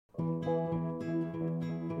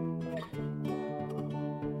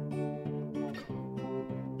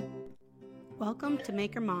Welcome to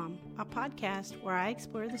Maker Mom, a podcast where I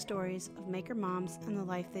explore the stories of maker moms and the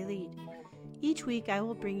life they lead. Each week I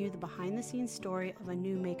will bring you the behind-the-scenes story of a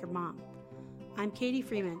new maker mom. I'm Katie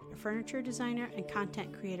Freeman, a furniture designer and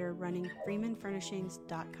content creator running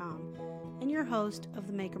freemanfurnishings.com and your host of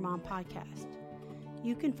the Maker Mom podcast.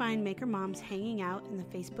 You can find Maker Moms hanging out in the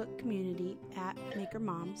Facebook community at Maker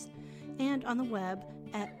Moms and on the web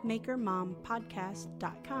at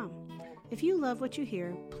makermompodcast.com. If you love what you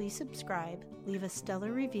hear, please subscribe, leave a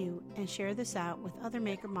stellar review, and share this out with other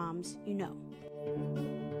maker moms you know.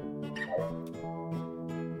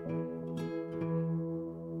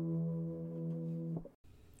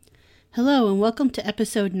 Hello, and welcome to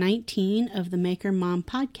episode 19 of the Maker Mom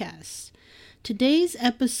podcast. Today's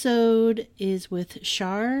episode is with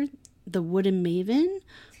Shar, the Wooden Maven,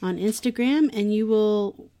 on Instagram, and you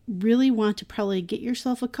will really want to probably get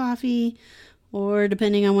yourself a coffee, or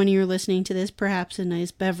depending on when you're listening to this, perhaps a nice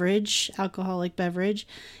beverage, alcoholic beverage,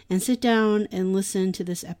 and sit down and listen to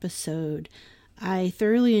this episode. I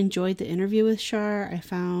thoroughly enjoyed the interview with Shar. I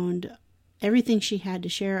found everything she had to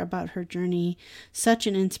share about her journey such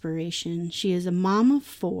an inspiration. She is a mom of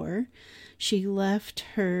 4. She left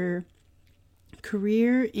her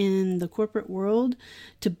career in the corporate world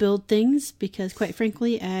to build things because, quite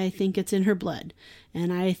frankly, I think it's in her blood,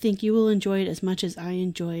 and I think you will enjoy it as much as I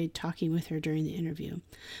enjoyed talking with her during the interview.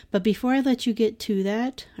 But before I let you get to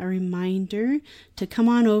that, a reminder to come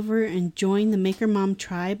on over and join the Maker Mom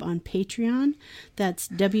tribe on Patreon. That's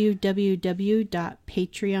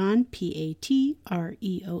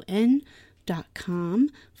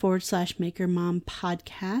www.patreon.com/Maker Mom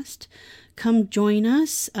podcast. Come join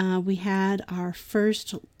us. We had our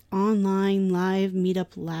first online live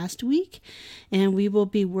meetup last week, and we will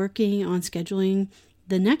be working on scheduling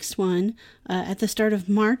the next one at the start of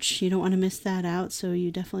March. You don't want to miss that out, so you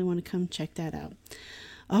definitely want to come check that out.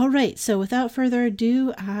 All right, so without further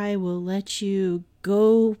ado, I will let you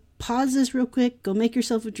go. Pause this real quick, go make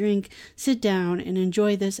yourself a drink, sit down, and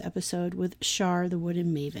enjoy this episode with Shar, the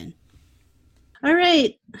Wooden Maven. All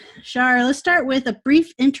right, Shar, let's start with a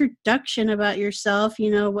brief introduction about yourself. You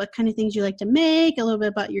know, what kind of things you like to make, a little bit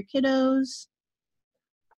about your kiddos.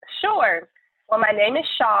 Sure. Well, my name is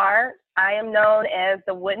Shar. I am known as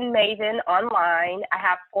the Wooden Maven online. I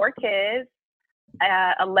have 4 kids,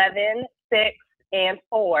 11, 6, and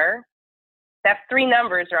 4. That's 3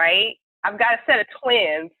 numbers, right? I've got a set of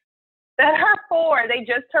twins that are 4. They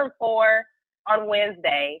just turned 4 on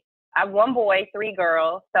Wednesday. I have 1 boy, 3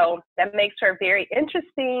 girls, so that makes for a very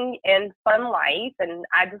interesting and fun life, and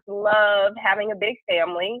I just love having a big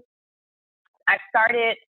family. I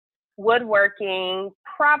started woodworking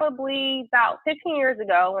probably about 15 years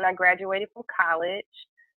ago when I graduated from college.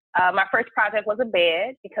 My first project was a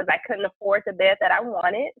bed because I couldn't afford the bed that I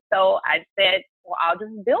wanted, so I said, well, I'll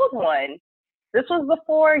just build one. This was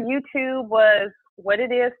before YouTube was what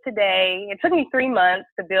it is today. It took me 3 months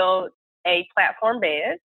to build a platform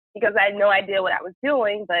bed, because I had no idea what I was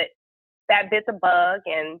doing, but that bit the bug.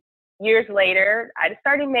 And years later, I just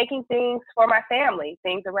started making things for my family,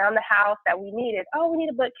 things around the house that we needed. Oh, we need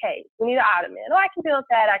a bookcase. We need an ottoman. Oh, I can build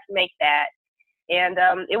that. I can make that. And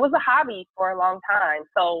it was a hobby for a long time.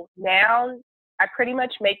 So now I pretty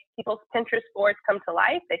much make people's Pinterest boards come to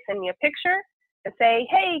life. They send me a picture and say,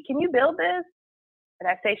 hey, can you build this? And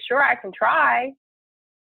I say, sure, I can try.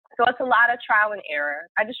 So it's a lot of trial and error.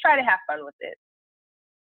 I just try to have fun with it.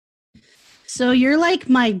 So you're like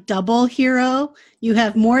my double hero. You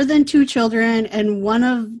have more than 2 children, and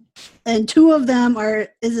 2 of them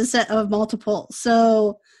is a set of multiple.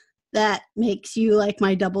 So that makes you like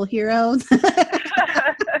my double hero.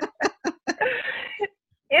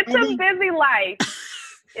 It's a busy life.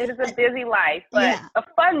 It is a busy life, but a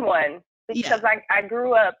fun one because I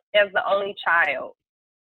grew up as the only child.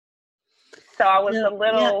 So I was a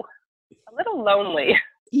little lonely.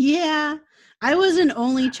 Yeah. I was an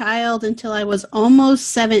only child until I was almost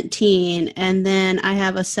 17, and then I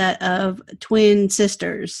have a set of twin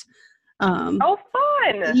sisters. Oh,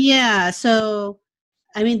 fun! Yeah, so,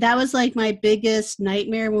 I mean, that was like my biggest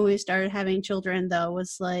nightmare when we started having children, though,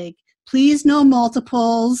 was like, please no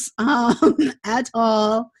multiples at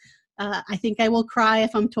all. I think I will cry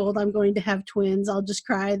if I'm told I'm going to have twins. I'll just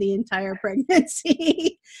cry the entire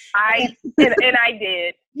pregnancy. I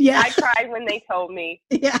did. Yeah. I cried when they told me.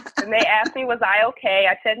 Yeah. And they asked me, was I okay?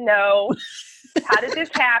 I said, no. How did this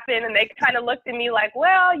happen? And they kind of looked at me like,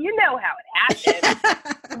 well, you know how it happened.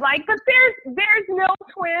 I'm like, but there's no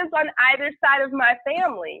twins on either side of my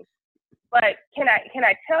family. But can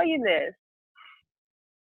I tell you this?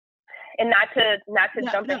 And not to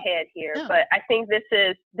jump ahead here, but I think this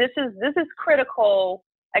is critical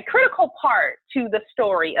a critical part to the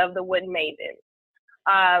story of the Wooden Maven.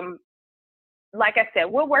 Like I said,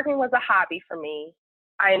 woodworking was a hobby for me.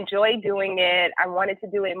 I enjoyed doing it. I wanted to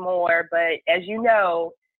do it more, but as you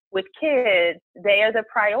know, with kids, they are the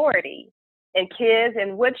priority. And kids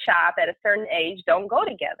in wood shop at a certain age don't go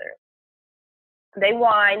together. They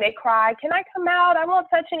whine, they cry, can I come out? I won't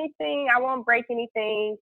touch anything. I won't break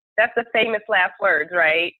anything. That's the famous last words,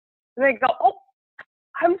 right? And they go, oh,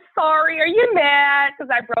 I'm sorry. Are you mad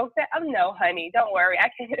because I broke that? Oh, no, honey, don't worry. I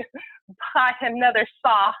can buy another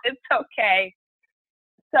saw. It's okay.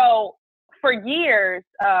 So for years,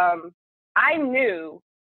 I knew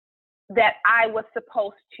that I was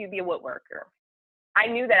supposed to be a woodworker. I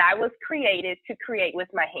knew that I was created to create with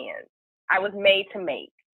my hands. I was made to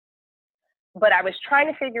make. But I was trying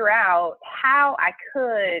to figure out how I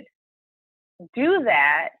could do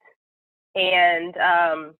that and,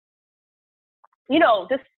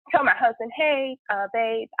 just tell my husband, hey,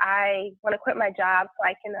 babe, I want to quit my job so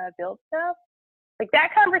I can build stuff. Like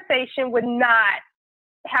that conversation would not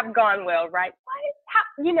have gone well, right? What? How,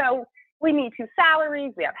 we need 2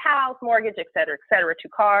 salaries, we have house, mortgage, et cetera, 2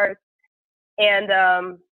 cars. And,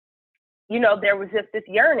 there was just this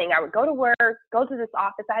yearning. I would go to work, go to this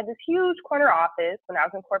office. I had this huge corner office when I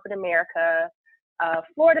was in corporate America,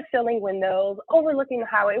 floor to ceiling windows, overlooking the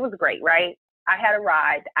highway. It was great, right? I had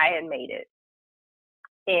arrived. I had made it.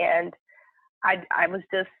 And I was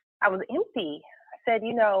empty. I said,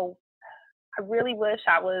 I really wish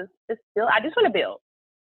I was just build. I just want to build.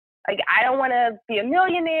 Like, I don't want to be a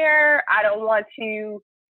millionaire. I don't want to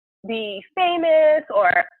be famous, or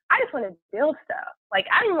I just want to build stuff. Like,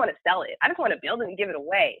 I didn't want to sell it. I just want to build it and give it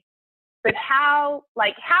away. But how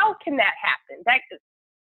can that happen? That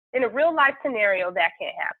in a real life scenario, that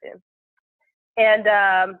can't happen.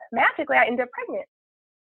 And magically, I ended up pregnant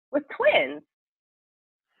with twins.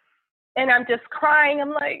 And I'm just crying.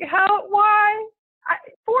 I'm like, why?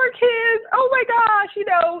 4 kids. Oh my gosh,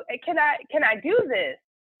 can I do this?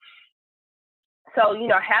 So,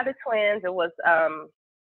 I had the twins. It was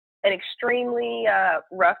an extremely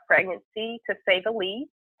rough pregnancy, to say the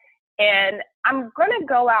least. And I'm going to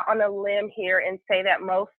go out on a limb here and say that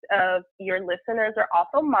most of your listeners are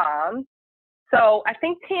also moms. So I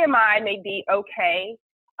think TMI may be okay.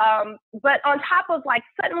 But on top of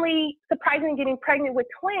suddenly surprisingly getting pregnant with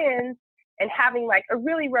twins and having a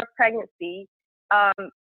really rough pregnancy, I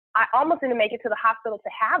almost didn't make it to the hospital to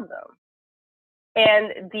have them.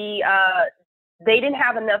 And they didn't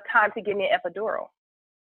have enough time to give me an epidural.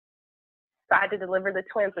 So I had to deliver the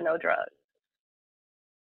twins with no drugs.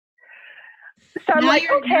 So I'm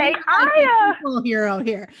okay, I'm hero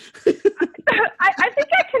here. I think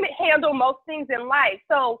I can handle most things in life.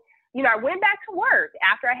 So, I went back to work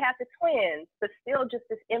after I had the twins, but still just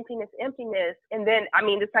this emptiness. And then,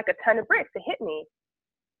 it's like a ton of bricks. It hit me.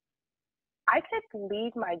 I could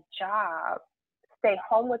leave my job, stay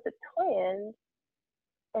home with the twins,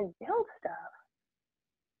 and build stuff.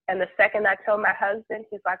 And the second I told my husband,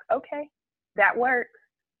 he's like, okay, that works.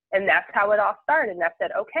 And that's how it all started. And I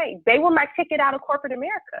said, okay, they were my ticket out of corporate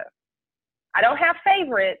America. I don't have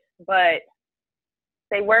favorites, but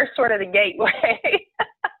they were sort of the gateway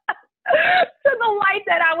to the life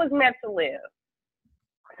that I was meant to live.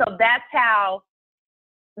 So that's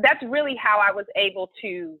really how I was able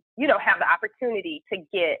to, have the opportunity to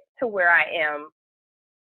get to where I am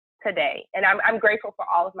today. And I'm grateful for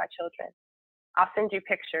all of my children. I'll send you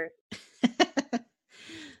pictures.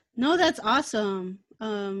 No, that's awesome.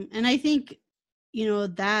 And I think,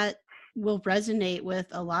 that will resonate with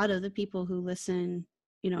a lot of the people who listen,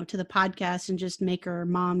 to the podcast and just maker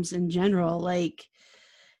moms in general. Like,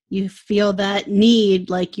 you feel that need,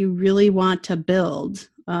 like you really want to build.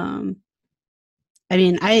 I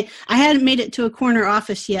hadn't made it to a corner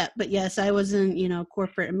office yet, but yes, I was in,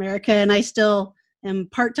 corporate America, and I still am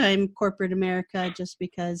part-time corporate America just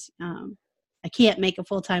because I can't make a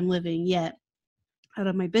full-time living yet out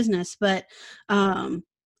of my business. But I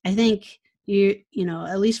think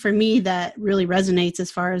at least for me, that really resonates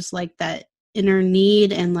as far as that inner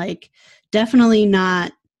need and definitely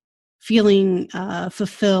not feeling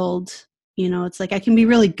fulfilled. It's I can be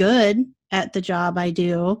really good at the job I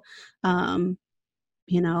do.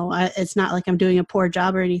 It's not like I'm doing a poor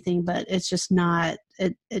job or anything, but it's just not,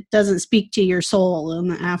 it doesn't speak to your soul.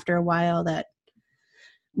 And after a while that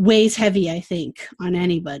weighs heavy, I think, on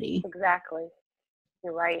anybody. Exactly.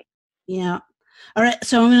 You're right. Yeah. All right.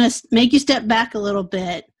 So I'm going to make you step back a little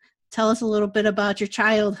bit. Tell us a little bit about your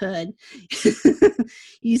childhood.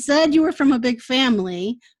 You said you were from a big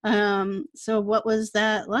family. So what was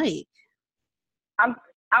that like?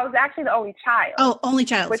 I was actually the only child. Oh, only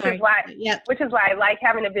child. Which Sorry. is why, Yep. which is why I like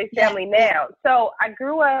having a big family now. So I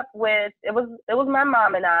grew up with it was my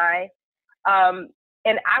mom and I,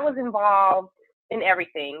 and I was involved in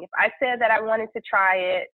everything. If I said that I wanted to try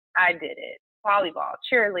it, I did it. Volleyball,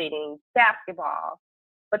 cheerleading, basketball,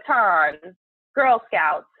 baton, Girl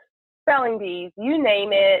Scouts, spelling bees, you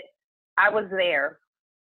name it, I was there.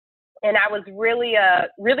 And I was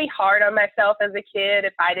really hard on myself as a kid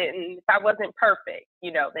if I wasn't perfect,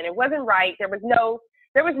 then it wasn't right. There was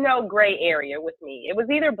no gray area with me. It was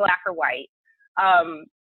either black or white,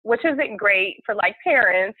 which isn't great for like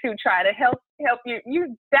parents who try to help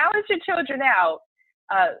you balance your children out.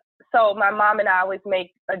 So my mom and I always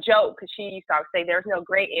make a joke because she used to always say there's no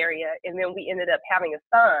gray area. And then we ended up having a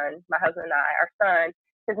son, my husband and I, our son,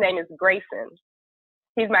 his name is Grayson.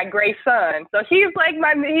 He's my gray son. So he's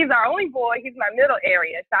our only boy. He's my middle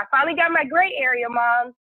area. So I finally got my gray area,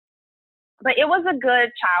 Mom. But it was a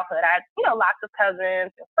good childhood. I had, lots of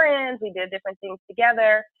cousins and friends. We did different things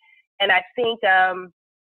together. And I think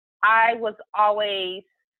I was always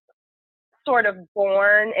sort of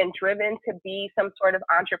born and driven to be some sort of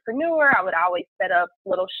entrepreneur. I would always set up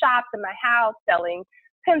little shops in my house selling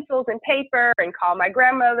pencils and paper and call my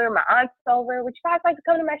grandmother, my aunts over, would you guys like to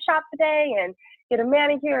come to my shop today and get a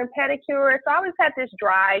manicure and pedicure? So I always had this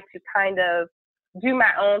drive to kind of do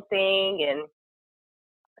my own thing and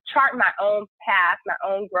chart my own path, my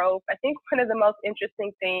own growth. I think one of the most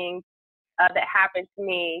interesting things that happened to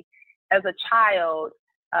me as a child,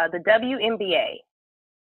 the WNBA,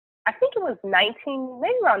 I think it was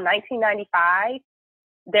maybe around 1995,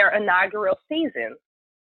 their inaugural season.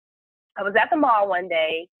 I was at the mall one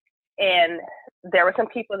day and there were some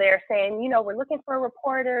people there saying, we're looking for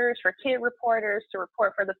kid reporters to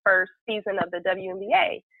report for the first season of the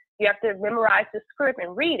WNBA. You have to memorize the script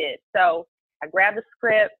and read it. So I grabbed the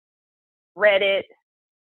script, read it.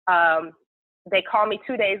 They called me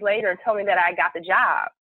 2 days later and told me that I got the job.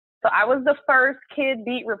 So I was the first kid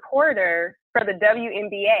beat reporter for the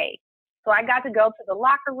WNBA. So I got to go to the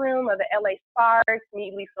locker room of the LA Sparks,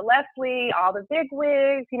 meet Lisa Leslie, all the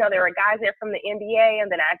bigwigs. There were guys there from the NBA,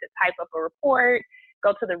 and then I had to type up a report,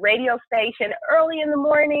 go to the radio station early in the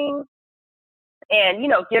morning, and,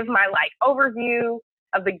 give my overview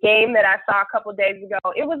of the game that I saw a couple of days ago.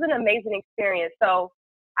 It was an amazing experience. So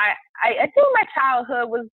I think my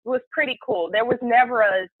childhood was pretty cool. There was never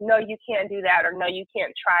a no, you can't do that, or no, you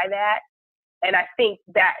can't try that. And I think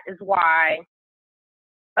that is why,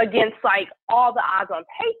 against all the odds on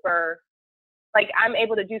paper, I'm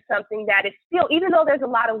able to do something that is still, even though there's a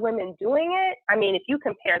lot of women doing it, I mean, if you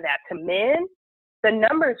compare that to men, the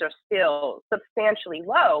numbers are still substantially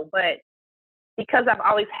low. But because I've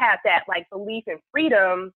always had that belief in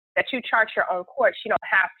freedom, that you chart your own course, you don't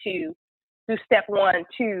have to do step 1,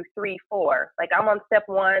 2, 3, 4. I'm on step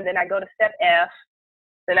 1, then I go to step F,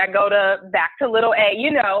 then I go back to little A.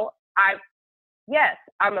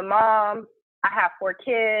 I'm a mom. I have 4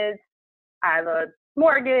 kids. I have a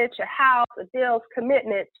mortgage, a house, a bills,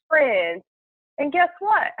 commitments, friends. And guess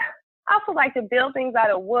what? I also like to build things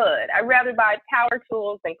out of wood. I'd rather buy power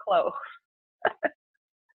tools than clothes.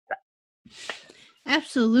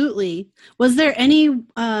 Absolutely. Was there any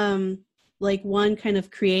one kind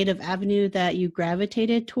of creative avenue that you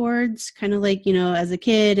gravitated towards, kind of as a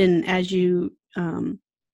kid and as you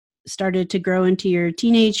started to grow into your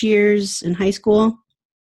teenage years in high school?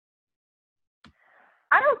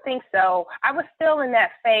 I don't think so. I was still in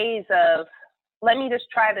that phase of, let me just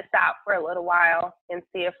try this out for a little while and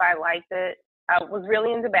see if I liked it. I was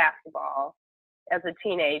really into basketball as a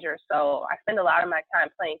teenager, so I spent a lot of my time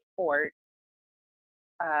playing sports.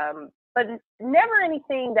 But never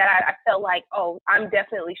anything that I felt like, oh, I'm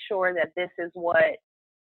definitely sure that this is what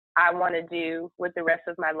I want to do with the rest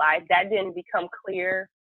of my life. That didn't become clear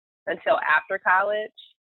until after college,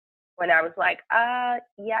 when I was like, I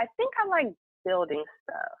think I like building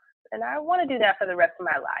stuff, and I want to do that for the rest of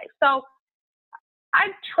my life. So I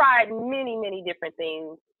tried many, many different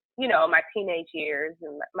things, my teenage years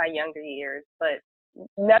and my younger years, but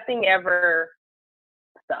nothing ever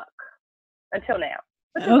stuck until now.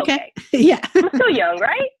 Okay. Yeah. I'm still young,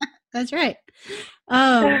 right? That's right.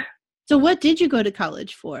 So what did you go to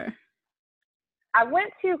college for? I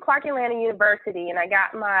went to Clark Atlanta University, and I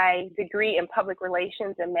got my degree in public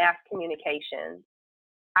relations and mass communications.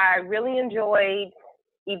 I really enjoyed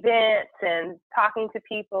events and talking to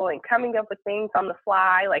people and coming up with things on the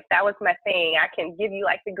fly. That was my thing. I can give you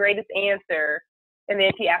the greatest answer, and then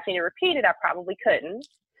if you asked me to repeat it, I probably couldn't.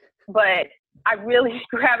 But I really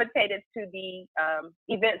gravitated to the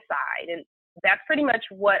event side, and that's pretty much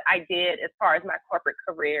what I did as far as my corporate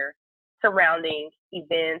career. surrounding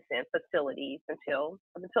events and facilities until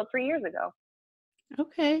 3 years ago.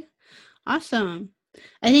 Okay, awesome.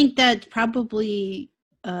 I think that probably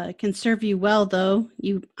can serve you well, though.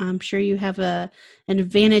 I'm sure you have an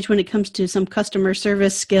advantage when it comes to some customer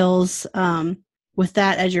service skills with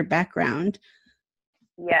that as your background.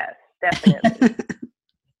 Yes, definitely.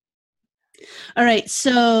 All right,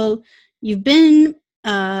 so you've been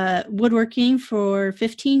woodworking for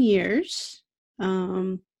 15 years,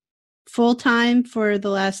 full-time for the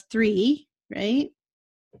last 3, right?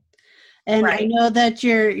 And right. I know that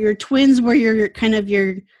your twins were your kind of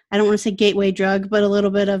your, I don't want to say gateway drug, but a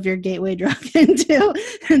little bit of your gateway drug into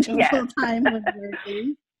yes. full-time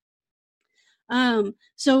woodworking.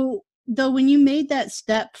 So though, when you made that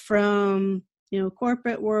step from,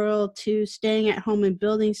 corporate world to staying at home and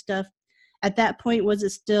building stuff, at that point, was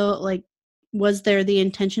it still like, was there the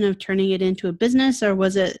intention of turning it into a business, or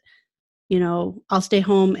was it, I'll stay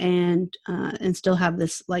home and still have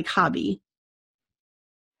this like hobby?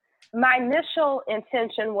 My initial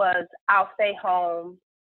intention was I'll stay home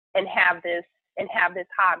and have this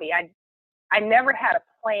hobby. I never had a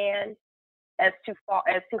plan as to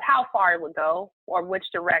how far it would go or which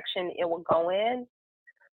direction it would go in.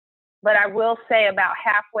 But I will say about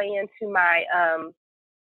halfway into my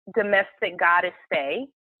domestic goddess stay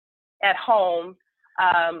at home,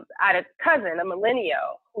 I had a cousin, a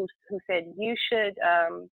millennial, who said, you should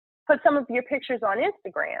put some of your pictures on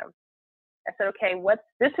Instagram. I said, okay,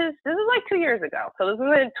 this is like 2 years ago. So this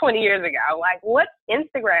is 20 years ago. Like, what's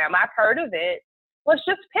Instagram? I've heard of it. Well, it's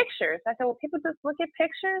just pictures. I said, well, people just look at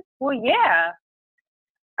pictures? Well, yeah.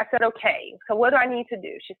 I said, okay, so what do I need to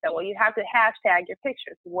do? She said, well, you have to hashtag your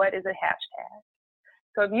pictures. What is a hashtag?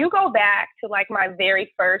 So if you go back to like my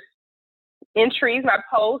very first entries, my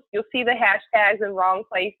posts, you'll see the hashtags in wrong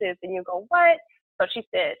places and you go, what? So she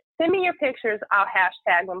said, send me your pictures. I'll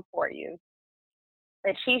hashtag them for you.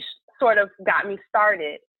 And she sort of got me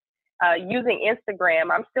started using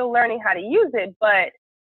Instagram. I'm still learning how to use it, but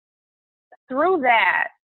through that,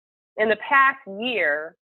 in the past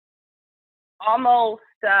year, almost,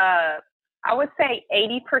 I would say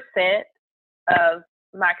 80% of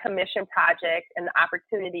my commission projects and the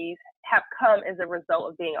opportunities have come as a result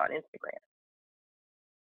of being on Instagram.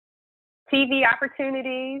 TV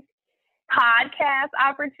opportunities, podcast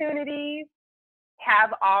opportunities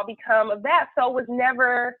have all become of that. So it was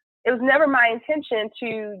never my intention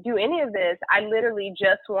to do any of this. I literally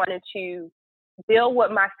just wanted to build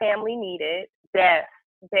what my family needed, desk,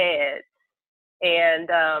 bed. And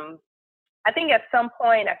I think at some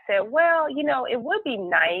point I said, well, it would be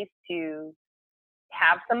nice to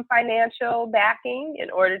have some financial backing in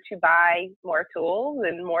order to buy more tools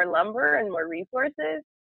and more lumber and more resources.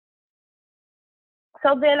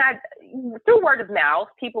 So then through word of mouth,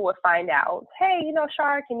 people would find out, hey,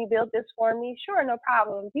 Shar, can you build this for me? Sure, no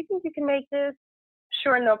problem. Do you think you can make this?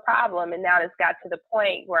 Sure, no problem. And now it's got to the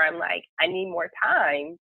point where I'm like, I need more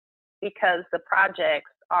time because the projects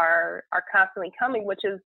are constantly coming, which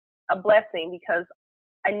is a blessing because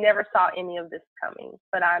I never saw any of this coming.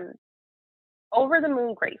 But I'm over the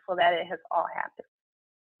moon grateful that it has all happened.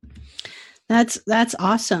 That's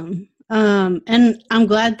awesome. And I'm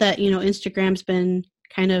glad that, Instagram's been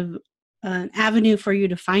kind of an avenue for you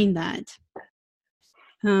to find that.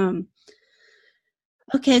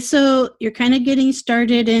 Okay, so you're kind of getting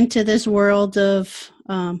started into this world of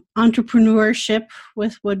entrepreneurship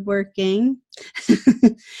with woodworking.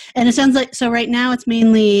 And it sounds like, so right now it's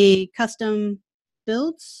mainly custom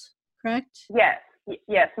builds, correct?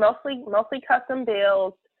 Yes, mostly custom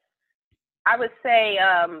builds. I would say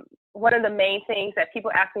one of the main things that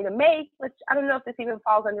people ask me to make, which I don't know if this even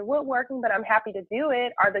falls under woodworking, but I'm happy to do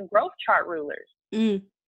it, are the growth chart rulers.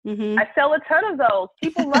 Mm-hmm. I sell a ton of those.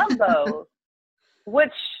 People love those,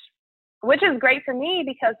 which is great for me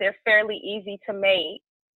because they're fairly easy to make.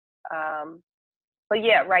 But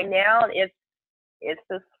yeah, right now it's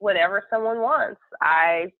just whatever someone wants.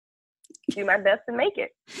 I do my best to make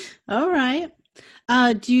it. All right.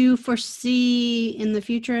 Do you foresee in the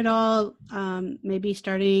future at all maybe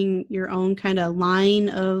starting your own kind of line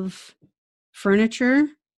of furniture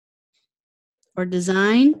or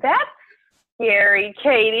design? That's scary,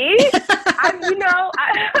 Katie.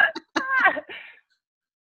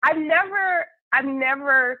 I've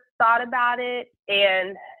never thought about it.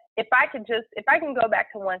 And if I can go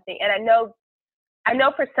back to one thing, and I know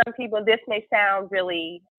for some people this may sound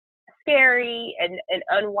really scary and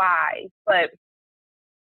unwise, but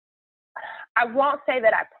I won't say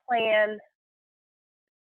that I plan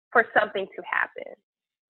for something to happen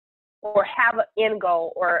or have an end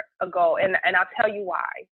goal or a goal. And I'll tell you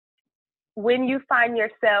why. When you find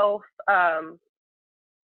yourself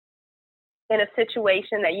in a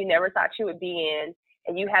situation that you never thought you would be in,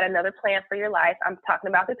 and you had another plan for your life. I'm talking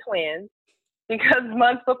about the twins, because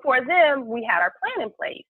months before them, we had our plan in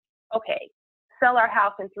place. Okay, sell our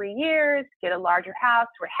house in 3 years, get a larger house.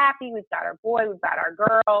 We're happy. We've got our boy. We've got our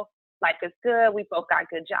girl. Life is good. We both got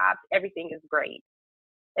good jobs. Everything is great.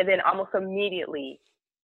 And then almost immediately,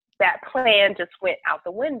 that plan just went out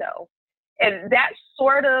the window. And that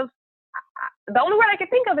sort of, the only word I can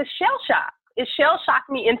think of is shell shock. It shell shocked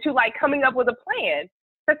me into like coming up with a plan.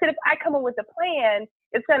 So I said, if I come up with a plan,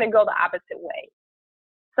 it's going to go the opposite way.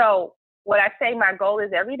 So what I say my goal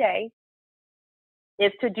is every day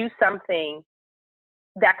is to do something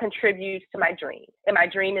that contributes to my dream. And my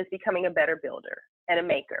dream is becoming a better builder and a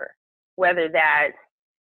maker, whether that's,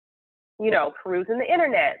 perusing the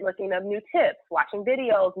internet, looking up new tips, watching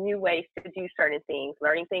videos, new ways to do certain things,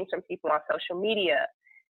 learning things from people on social media,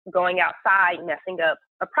 going outside, messing up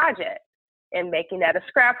a project and making that a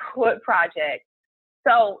scrap wood project.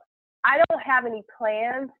 So I don't have any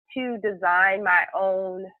plans to design my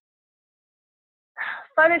own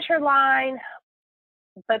furniture line,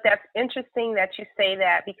 but that's interesting that you say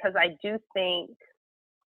that, because I do think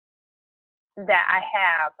that I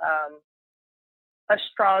have a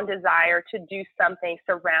strong desire to do something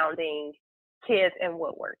surrounding kids and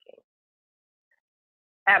woodworking.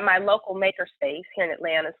 At my local makerspace here in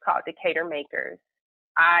Atlanta, it's called Decatur Makers.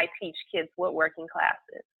 I teach kids woodworking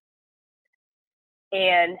classes.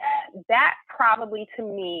 And that probably to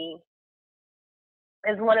me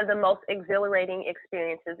is one of the most exhilarating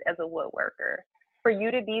experiences as a woodworker. For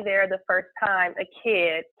you to be there the first time a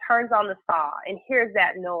kid turns on the saw and hears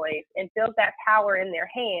that noise and feels that power in their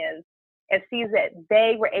hands and sees that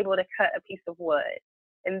they were able to cut a piece of wood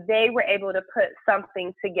and they were able to put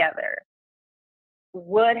something together.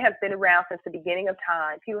 Wood has been around since the beginning of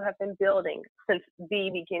time. People have been building since the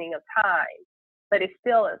beginning of time, but it's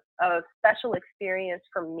still a special experience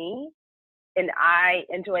for me. And I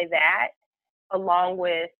enjoy that along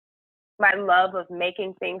with my love of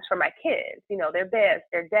making things for my kids, their beds,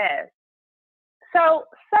 their desks. So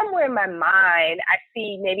somewhere in my mind, I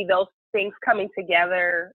see maybe those things coming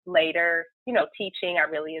together later, teaching I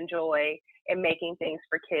really enjoy, and making things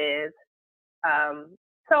for kids.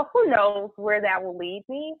 So who knows where that will lead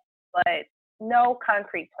me, but no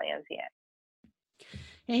concrete plans yet.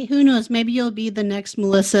 Hey, who knows? Maybe you'll be the next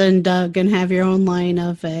Melissa and Doug and have your own line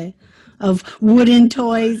of wooden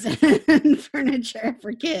toys and furniture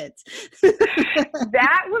for kids.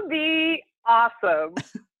 That would be awesome.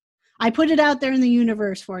 I put it out there in the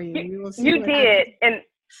universe for you. You did. And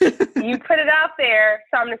you put it out there.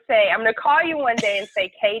 So I'm going to call you one day and say,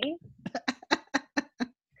 Katie,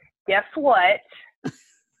 guess what?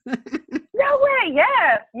 No way.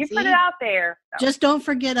 Yeah. You put it out there. So. Just don't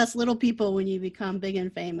forget us little people when you become big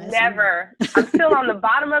and famous. Never. I'm still on the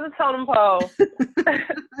bottom of the totem pole.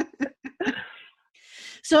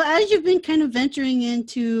 So as you've been kind of venturing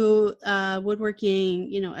into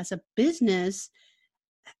woodworking, as a business,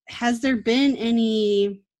 has there been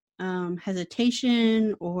any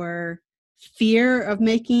hesitation or fear of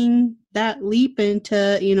making that leap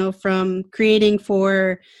into, from creating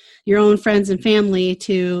for your own friends and family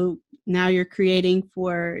to now you're creating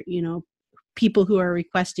for, people who are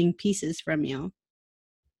requesting pieces from you?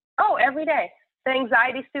 Oh, every day. The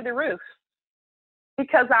anxiety's through the roof,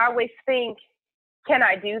 because I always think, can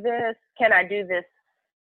I do this? Can I do this?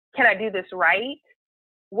 Can I do this right?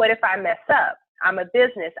 What if I mess up? I'm a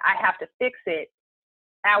business. I have to fix it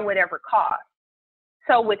at whatever cost.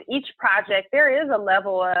 So with each project, there is a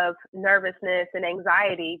level of nervousness and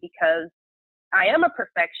anxiety, because I am a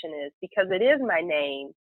perfectionist, because it is my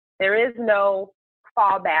name. There is no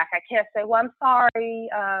fallback. I can't say, well, I'm sorry,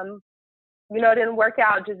 it didn't work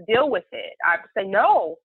out, just deal with it. I say,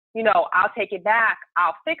 no, I'll take it back.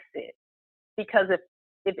 I'll fix it. Because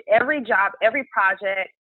if every job, every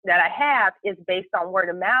project that I have is based on word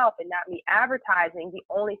of mouth and not me advertising, the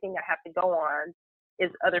only thing I have to go on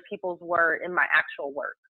is other people's word and my actual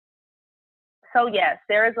work. So yes,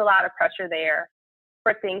 there is a lot of pressure there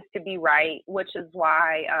for things to be right, which is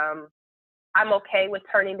why I'm okay with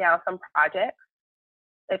turning down some projects.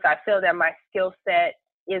 If I feel that my skill set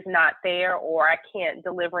is not there or I can't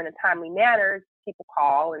deliver in a timely manner, people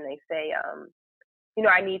call and they say,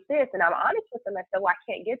 I need this. And I'm honest with them. I said, well,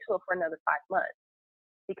 I can't get to it for another 5 months,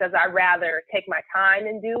 because I'd rather take my time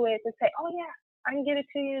and do it than say, oh yeah, I can get it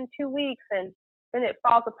to you in 2 weeks. And then it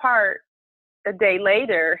falls apart a day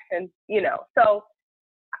later. And, so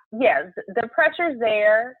yeah, the pressure's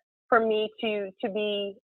there for me to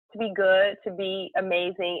be good, to be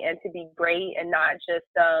amazing, and to be great, and not just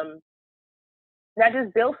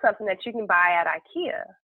build something that you can buy at IKEA.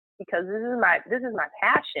 because this is my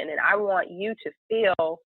passion, and I want you to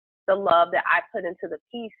feel the love that I put into the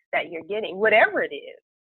piece that you're getting, whatever it is.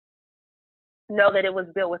 Know that it was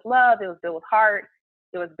built with love, it was built with heart,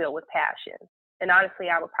 it was built with passion. And honestly,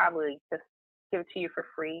 I would probably just give it to you for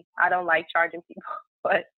free. I don't like charging people,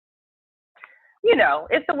 but you know,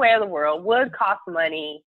 it's the way of the world. Wood costs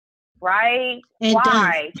money, right?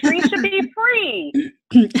 Why? Trees should be free.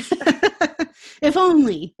 If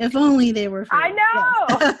only they were free. I know.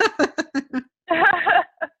 Yes.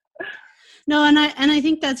 No, and I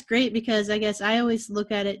think that's great, because I guess I always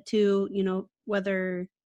look at it too, you know, whether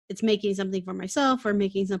it's making something for myself or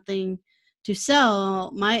making something to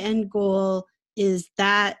sell, my end goal is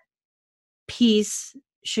that piece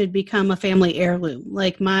should become a family heirloom.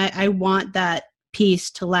 Like I want that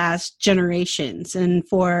piece to last generations, and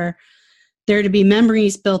for there to be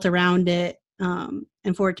memories built around it,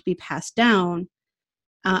 and for it to be passed down.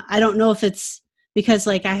 I don't know if it's because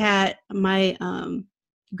like I had my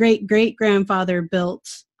great-great-grandfather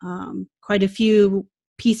built quite a few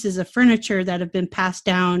pieces of furniture that have been passed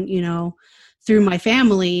down, you know, through my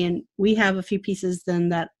family, and we have a few pieces then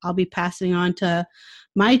that I'll be passing on to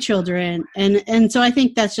my children, and so I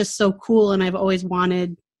think that's just so cool, and I've always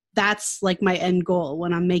wanted, that's like my end goal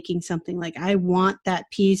when I'm making something. Like I want that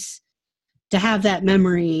piece to have that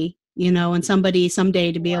memory, you know, and somebody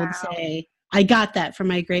someday to be able to say, I got that from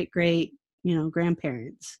my great-great, you know,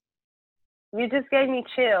 grandparents. You just gave me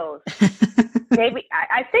chills. Maybe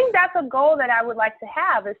I think that's a goal that I would like to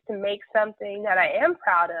have, is to make something that I am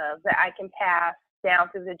proud of, that I can pass down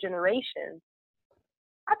through the generations.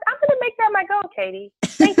 I'm going to make that my goal, Katie.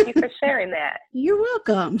 Thank you for sharing that. You're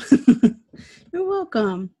welcome. You're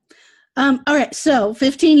welcome. All right. So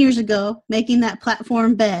 15 years ago, making that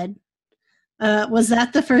platform bed, was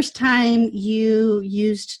that the first time you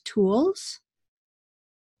used tools?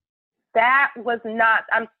 That was not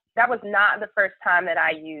the first time that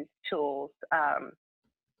I used tools.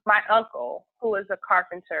 My uncle, who is a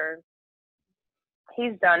carpenter,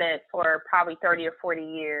 he's done it for probably 30 or 40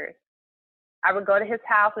 years. I would go to his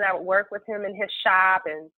house and I would work with him in his shop,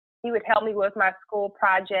 and he would help me with my school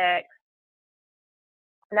projects.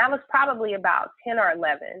 And I was probably about 10 or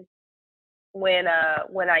 11 when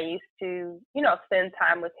I used to, you know, spend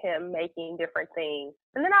time with him making different things.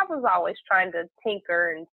 And then I was always trying to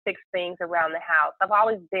tinker and fix things around the house. I've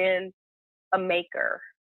always been a maker.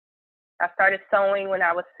 I started sewing when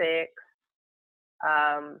I was 6.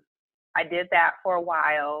 I did that for a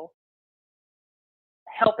while,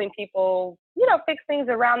 helping people, you know, fix things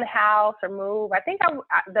around the house or move. I think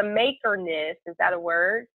the makerness, is that a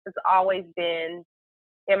word? Has always been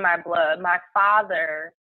in my blood. My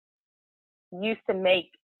father used to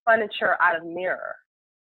make furniture out of mirror,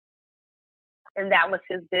 and that was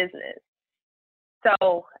his business.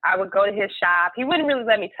 So I would go to his shop. He wouldn't really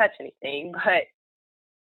let me touch anything, but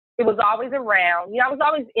it was always around. You know, I was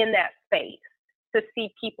always in that space to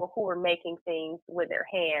see people who were making things with their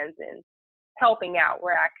hands and helping out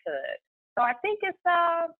where I could. So I think it's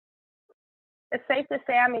safe to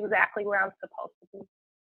say I'm exactly where I'm supposed to be.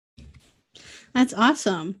 That's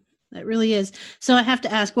awesome. That really is. So I have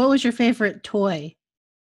to ask, what was your favorite toy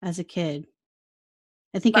as a kid?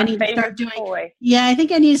 I think I need to start doing. Toy. Yeah, I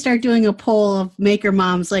think I need to start doing a poll of maker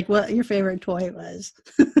moms, like what your favorite toy was.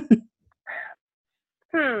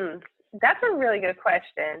 That's a really good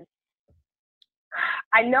question.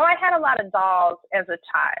 I know I had a lot of dolls as a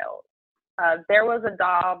child. There was a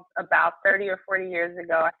doll about 30 or 40 years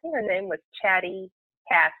ago. I think her name was Chatty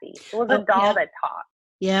Cassie. It was a doll that talked.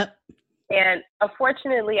 Yep. And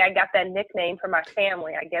unfortunately, I got that nickname from my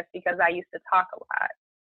family, I guess, because I used to talk a lot.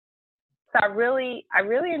 So I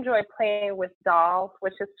really enjoy playing with dolls,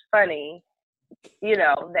 which is funny, you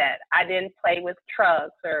know, that I didn't play with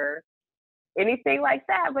trucks or anything like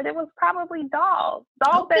that, but it was probably dolls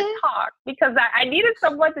that talk, because I needed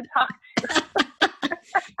someone to talk to.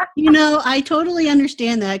 You know, I totally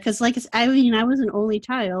understand that, because I was an only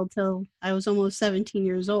child till I was almost 17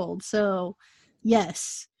 years old. So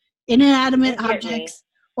yes, inanimate objects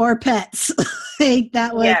or pets. Like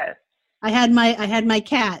that was, yes. I had my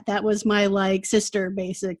cat. That was my like sister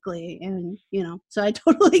basically. And you know, so I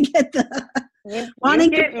totally get the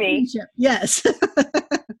wanting to me. Yes.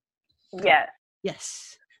 Yes.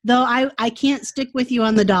 Yes. Though I can't stick with you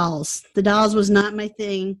on the dolls. The dolls was not my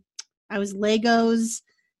thing. I was Legos,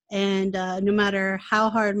 and no matter how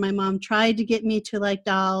hard my mom tried to get me to like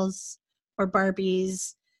dolls or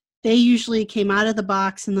Barbies, they usually came out of the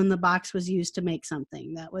box, and then the box was used to make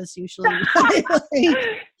something. That was usually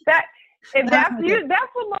that's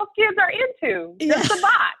what most kids are into. Just the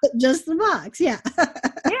box. Just the box, yeah.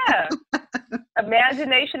 Yeah.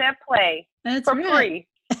 Imagination at play. That's for right. free.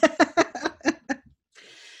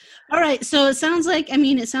 All right. So it sounds like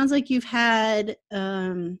you've had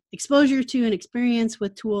exposure to and experience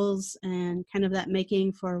with tools and kind of that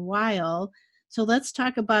making for a while. So let's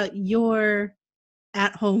talk about your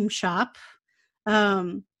at-home shop.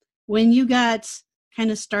 When you got kind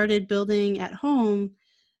of started building at home,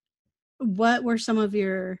 what were some of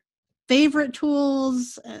your favorite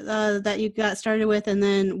tools that you got started with? And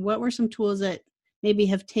then what were some tools that maybe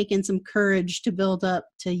have taken some courage to build up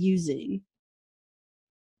to using?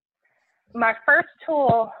 My first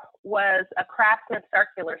tool was a Craftsman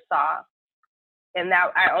circular saw. And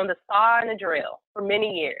that I owned a saw and a drill for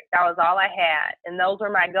many years. That was all I had. And those were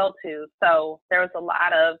my go-tos. So there was a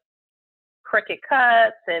lot of crooked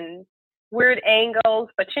cuts and weird angles.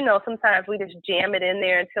 But, sometimes we just jam it in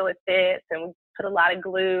there until it fits. And we put a lot of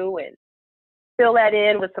glue and fill that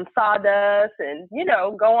in with some sawdust and,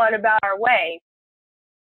 go on about our way.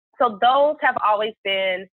 So those have always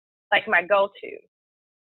been like my go-to.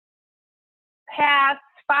 Past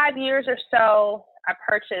 5 years or so, I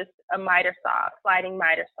purchased a miter saw, sliding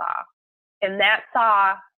miter saw. And that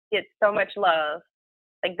saw gets so much love.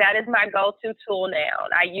 Like, that is my go-to tool now.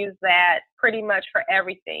 I use that pretty much for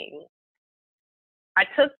everything. I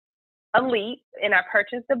took a leap and I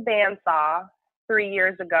purchased a bandsaw 3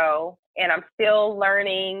 years ago, and I'm still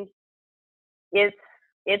learning its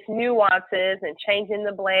nuances and changing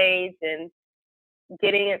the blades and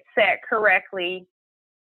getting it set correctly.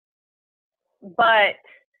 But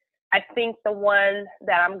I think the one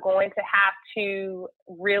that I'm going to have to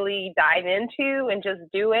really dive into and just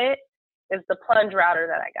do it is the plunge router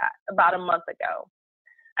that I got about a month ago.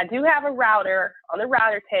 I do have a router on the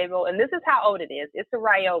router table, and this is how old it is. It's a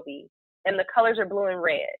Ryobi, and the colors are blue and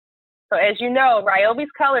red. So as you know,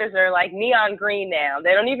 Ryobi's colors are like neon green now.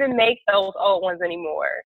 They don't even make those old ones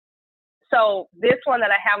anymore. So this one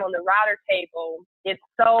that I have on the router table, it's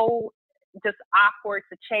so just awkward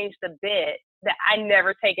to change the bit that I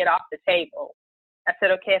never take it off the table. I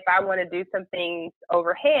said, okay, if I want to do some things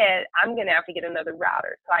overhead, I'm going to have to get another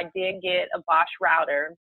router. So I did get a Bosch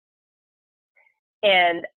router.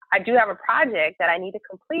 And I do have a project that I need to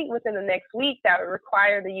complete within the next week that would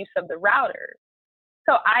require the use of the router.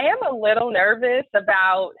 So I am a little nervous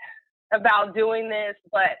about doing this,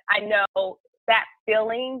 but I know that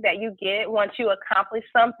feeling that you get once you accomplish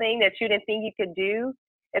something that you didn't think you could do,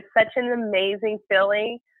 it's such an amazing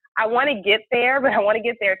feeling. I want to get there, but I want to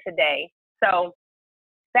get there today. So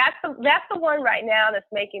that's the one right now that's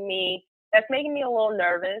making me a little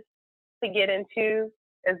nervous to get into,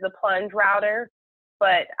 is the plunge router.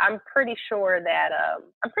 But I'm pretty sure that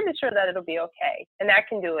it'll be okay, and I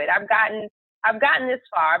can do it. I've gotten this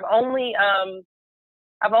far. I've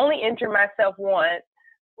only injured myself once.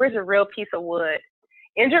 Where's a real piece of wood?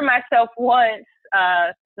 Injured myself once,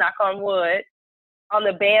 knock on wood, on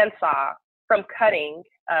the bandsaw from cutting,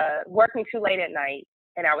 working too late at night,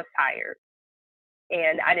 and I was tired.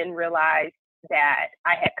 And I didn't realize that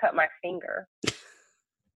I had cut my finger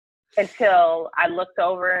until I looked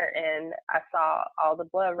over and I saw all the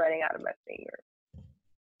blood running out of my finger.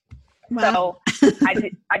 Wow. So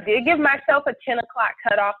I did give myself a 10 o'clock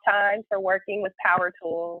cutoff time for working with power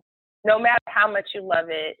tools. No matter how much you love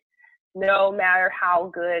it, no matter how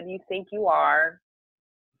good you think you are,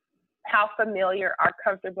 how familiar or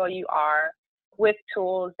comfortable you are with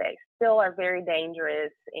tools, they still are very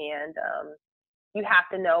dangerous, and you have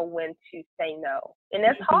to know when to say no. And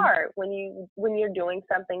that's hard when you're doing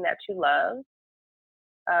something that you love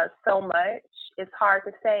so much. It's hard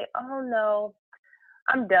to say, oh no,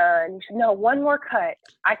 I'm done. No, one more cut.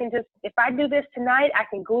 If I do this tonight, I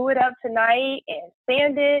can glue it up tonight and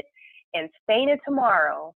sand it and stain it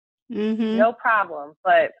tomorrow. Mm-hmm. No problem.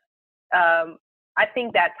 But I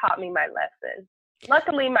think that taught me my lesson.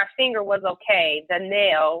 Luckily, my finger was okay. The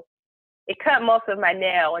nail, it cut most of my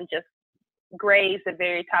nail and just grazed the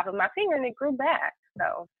very top of my finger, and it grew back.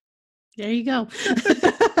 So there you go.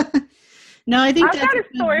 No, I think I've got a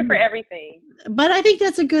story for everything. But I think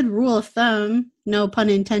that's a good rule of thumb. No pun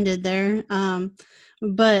intended there.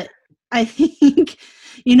 But I think,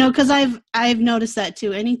 because I've noticed that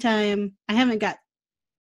too. Anytime I haven't got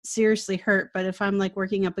seriously hurt, but if I'm like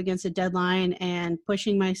working up against a deadline and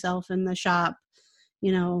pushing myself in the shop,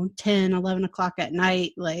 10, 11 o'clock at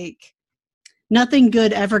night, like nothing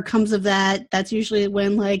good ever comes of that. That's usually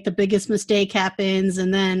when like the biggest mistake happens,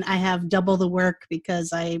 and then I have double the work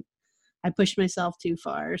because I pushed myself too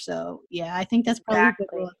far. So yeah, I think that's probably a good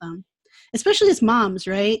rule of thumb. Especially as moms,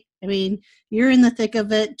 right? I mean, you're in the thick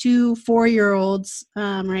of it. 2 4-year-olds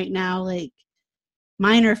right now, like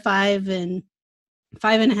mine are 5 and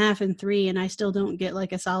 5.5 and 3, and I still don't get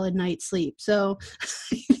like a solid night's sleep. So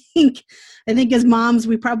I think as moms,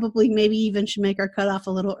 we probably maybe even should make our cutoff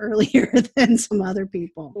a little earlier than some other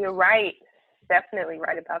people. You're right. Definitely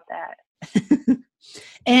right about that.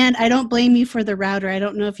 And I don't blame you for the router. I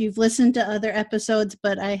don't know if you've listened to other episodes,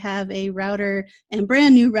 but I have a router and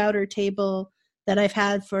brand new router table that I've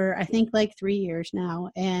had for, I think, like 3 years now.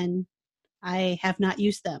 And I have not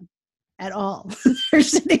used them at all. They're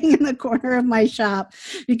sitting in the corner of my shop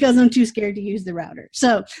because I'm too scared to use the router.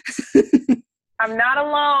 So I'm not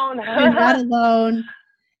alone. I'm not alone.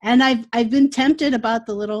 And I've been tempted about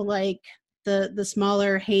the little, like the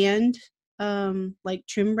smaller hand like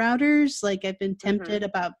trim routers. Like I've been tempted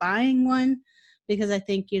about buying one because I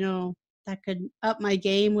think, that could up my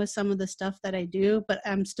game with some of the stuff that I do, but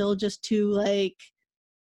I'm still just too like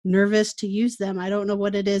nervous to use them. I don't know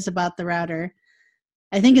what it is about the router.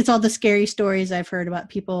 I think it's all the scary stories I've heard about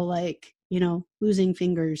people like, losing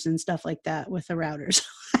fingers and stuff like that with the routers.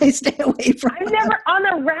 I stay away from I've never on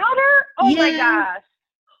a router? Oh my gosh.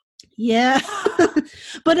 Yeah.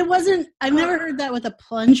 But I've never heard that with a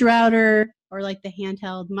plunge router or like the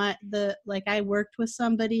handheld. I worked with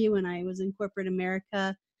somebody when I was in corporate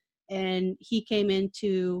America, and he came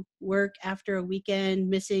into work after a weekend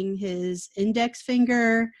missing his index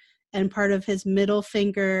finger and part of his middle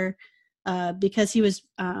finger because he was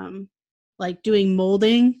like doing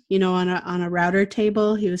molding, on a router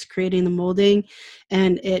table. He was creating the molding,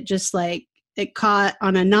 and it just like it caught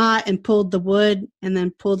on a knot and pulled the wood and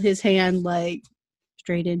then pulled his hand like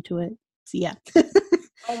straight into it. So yeah.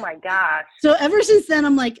 Oh my gosh. So ever since then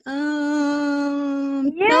I'm like, yeah,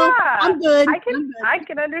 no, I'm good. I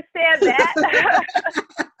can understand that.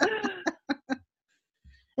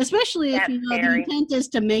 Especially if That's the intent is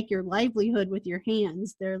to make your livelihood with your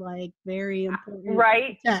hands. They're like very important.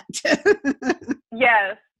 Right.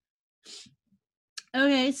 Yes.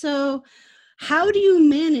 Okay, so how do you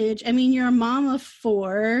manage? I mean, you're a mom of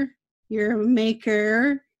 4, you're a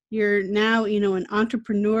maker, you're now, an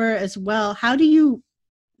entrepreneur as well. How do you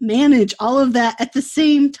manage all of that at the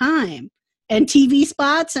same time? And TV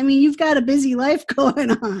spots? I mean, you've got a busy life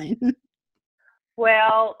going on.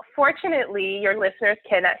 Well, fortunately, your listeners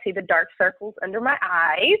cannot see the dark circles under my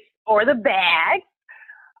eyes or the bags.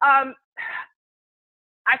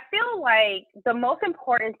 I feel like the most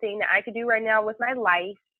important thing that I could do right now with my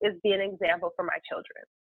life is be an example for my children.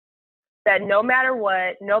 That no matter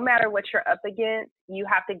what you're up against, you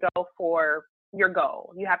have to go for your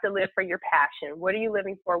goal. You have to live for your passion. What are you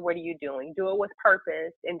living for? What are you doing? Do it with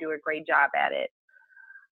purpose and do a great job at it.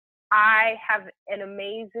 I have an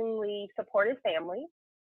amazingly supportive family.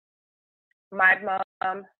 My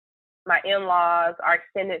mom, my in-laws, our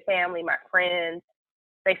extended family, my friends,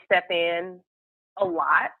 they step in a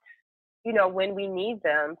lot, when we need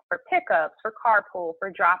them for pickups, for carpool,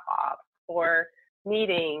 for drop-offs, for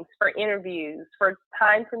meetings, for interviews, for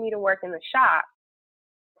time for me to work in the shop.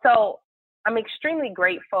 So I'm extremely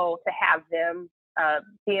grateful to have them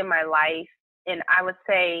be in my life. And I would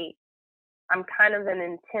say I'm kind of an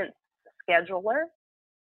intense scheduler.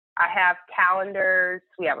 I have calendars.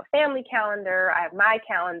 We have a family calendar. I have my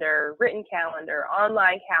calendar, written calendar,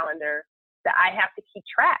 online calendar that I have to keep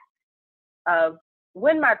track of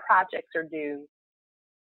when my projects are due,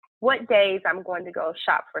 what days I'm going to go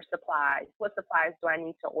shop for supplies, what supplies do I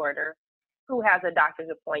need to order, who has a doctor's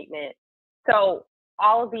appointment. So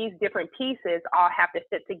all of these different pieces all have to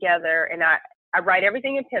fit together, and I write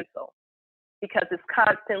everything in pencil because it's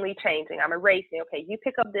constantly changing. I'm erasing, okay, you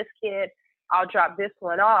pick up this kid, I'll drop this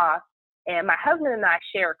one off, and my husband and I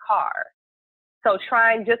share a car. So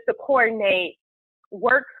trying just to coordinate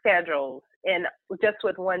work schedules and just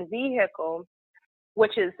with one vehicle,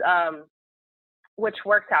 which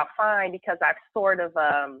works out fine because I've sort of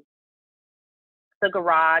the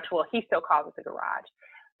garage, well, he still calls it the garage.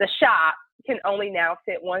 The shop can only now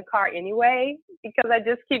fit one car anyway because I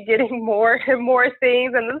just keep getting more and more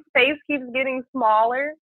things and the space keeps getting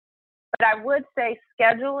smaller. But I would say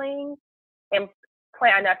scheduling and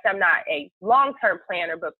plan, I'm not a long-term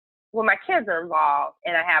planner, but when my kids are involved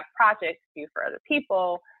and I have projects to do for other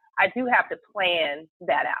people, I do have to plan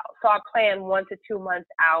that out. So I plan 1 to 2 months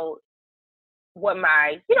out what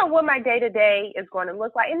my day-to-day is going to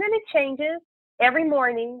look like. And then it changes. Every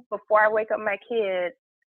morning before I wake up my kids,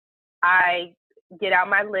 I get out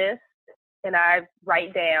my list and I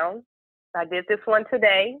write down, I did this one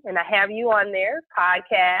today and I have you on there,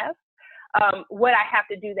 podcast, what I have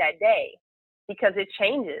to do that day because it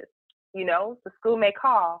changes. The school may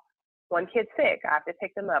call, one kid's sick, I have to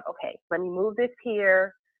pick them up. Okay, let me move this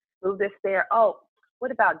here, move this there. Oh, what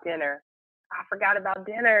about dinner? I forgot about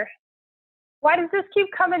dinner. Why does this keep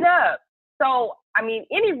coming up? So, I mean,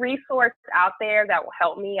 any resource out there that will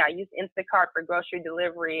help me. I use Instacart for grocery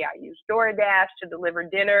delivery. I use DoorDash to deliver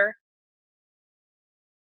dinner.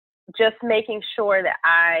 Just making sure that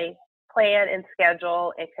I plan and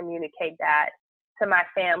schedule and communicate that to my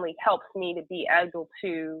family helps me to be able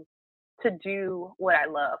to do what I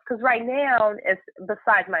love. Because right now,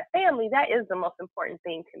 besides my family, that is the most important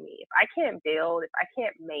thing to me. If I can't build, if I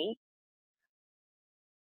can't make,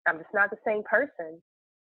 I'm just not the same person.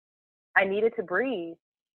 I needed to breathe.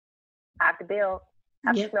 I have to build. I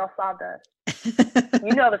have to smell sawdust.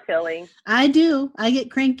 You know the feeling. I do. I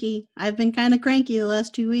get cranky. I've been kind of cranky the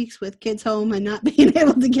last 2 weeks with kids home and not being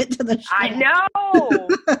able to get to the shop. I know.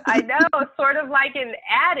 It's sort of like an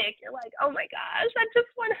addict. You're like, oh my gosh, I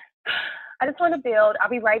just want to build. I'll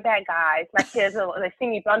be right back, guys. My kids, they see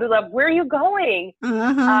me bundled up. Where are you going?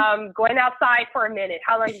 Going outside for a minute.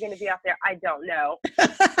 How long are you going to be out there? I don't know.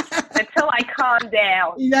 Until I calm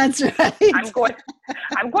down. That's right.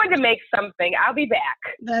 I'm going to make something. I'll be back.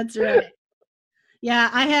 That's right.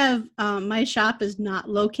 Yeah, I have, my shop is not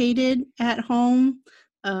located at home.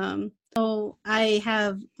 So I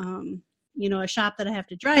have, a shop that I have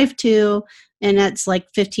to drive to, and that's like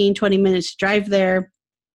 15, 20 minutes to drive there.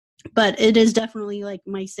 But it is definitely like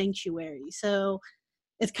my sanctuary. So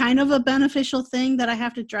it's kind of a beneficial thing that I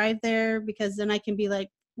have to drive there, because then I can be like,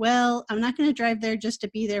 well, I'm not going to drive there just to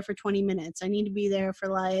be there for 20 minutes. I need to be there for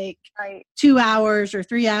like 2 hours or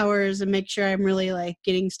 3 hours and make sure I'm really like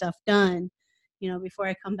getting stuff done, before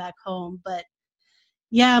I come back home. But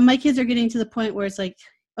yeah, my kids are getting to the point where it's like,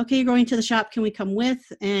 okay, you're going to the shop. Can we come with?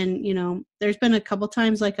 And, there's been a couple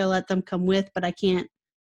times like I let them come with, but I can't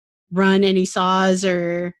run any saws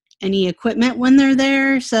or any equipment when they're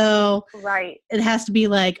there. So it has to be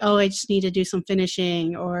like, oh, I just need to do some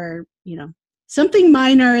finishing or, something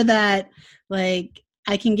minor that like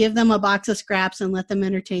I can give them a box of scraps and let them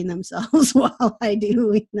entertain themselves while I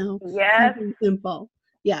do, Yes. Something simple.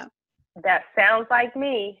 Yeah. That sounds like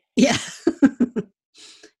me. Yeah.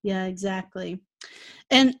 Yeah, exactly.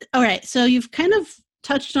 And all right, so you've kind of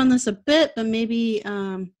touched on this a bit, but maybe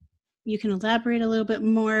you can elaborate a little bit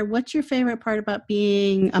more. What's your favorite part about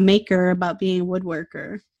being a maker, about being a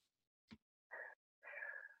woodworker?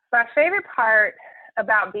 My favorite part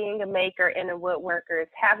about being a maker and a woodworker is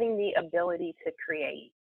having the ability to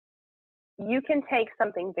create. You can take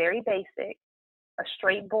something very basic, a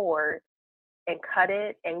straight board, and cut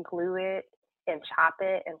it and glue it and chop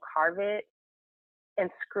it and carve it and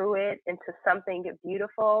screw it into something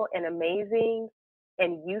beautiful and amazing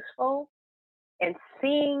and useful. And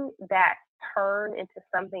seeing that turn into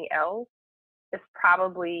something else is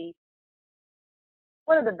probably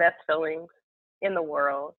one of the best feelings in the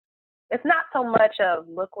world. It's not so much of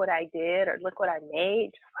look what I did or look what I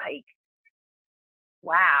made, just like,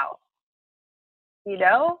 wow,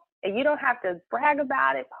 and you don't have to brag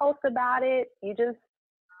about it, post about it. You just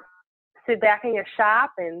sit back in your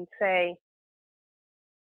shop and say,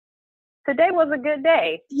 today was a good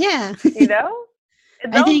day. Yeah. Those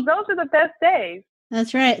are the best days.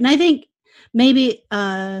 That's right. And I think maybe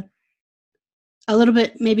a little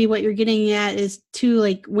bit, maybe what you're getting at is too,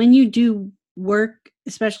 like when you do work,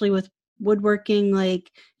 especially with woodworking,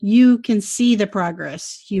 like you can see the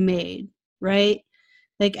progress you made, right?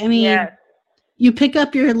 Like, I mean, yes. You pick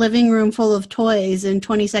up your living room full of toys and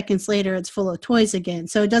 20 seconds later it's full of toys again.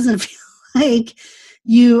 So it doesn't feel like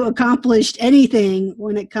you accomplished anything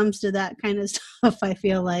when it comes to that kind of stuff, I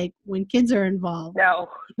feel like, when kids are involved. No.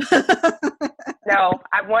 No,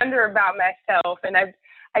 I wonder about myself, and I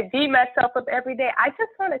beat myself up every day. I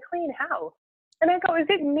just want a clean house. And I go, is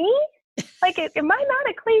it me? Like, am I not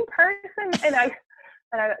a clean person? And I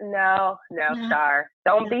no, Shar.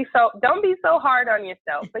 Don't be so hard on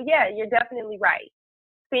yourself. But yeah, you're definitely right.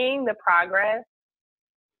 Seeing the progress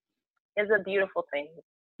is a beautiful thing.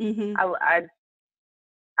 Mm-hmm.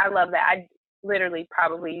 I love that. I literally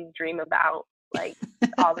probably dream about like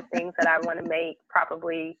all the things that I want to make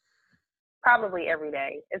probably every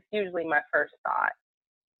day. It's usually my first thought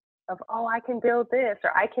of, oh, I can build this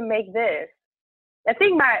or I can make this. I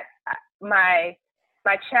think my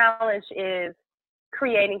challenge is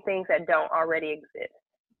creating things that don't already exist.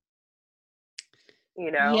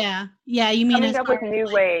 Yeah. You mean coming up with new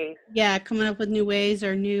ways. Yeah, coming up with new ways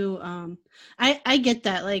or new. I get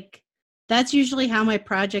that. Like that's usually how my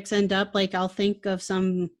projects end up. Like I'll think of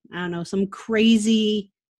some crazy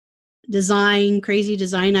design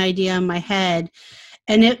idea in my head.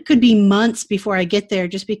 And it could be months before I get there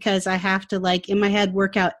just because I have to like in my head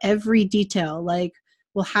work out every detail. Like,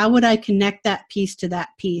 well, how would I connect that piece to that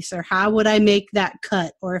piece? Or how would I make that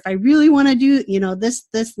cut? Or if I really want to do, this,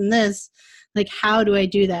 and this, like, how do I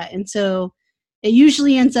do that? And so it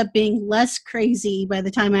usually ends up being less crazy by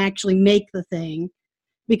the time I actually make the thing,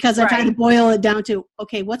 because I try to boil it down to,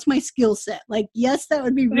 okay, what's my skill set? Like, yes, that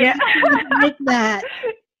would be really cool to make that,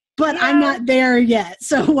 but I'm not there yet.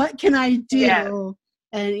 So what can I do? Yeah.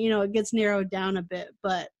 And, you know, it gets narrowed down a bit.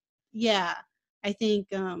 But yeah, I think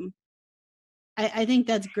I think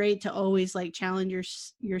that's great to always like challenge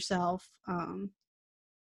yourself.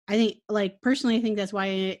 I think, like, personally, I think that's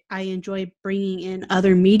why I enjoy bringing in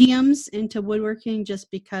other mediums into woodworking,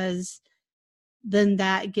 just because then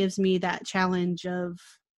that gives me that challenge of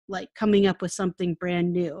like coming up with something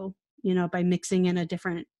brand new, you know, by mixing in a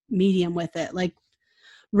different medium with it, like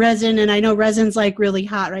resin. And I know resin's like really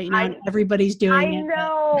hot right now and everybody's doing it. I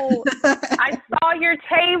know. I saw your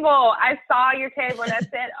table and I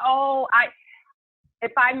said,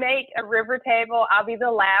 if I make a river table, I'll be the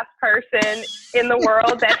last person in the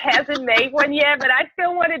world that hasn't made one yet, but I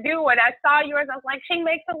still want to do one. I saw yours. I was like, she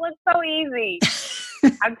makes it look so easy.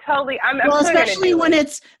 I'm well, especially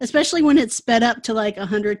when it's sped up to like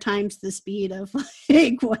 100 times the speed of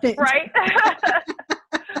like what it. Right.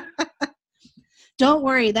 Don't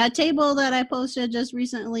worry. That table that I posted just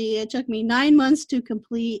recently, it took me 9 months to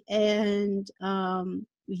complete. And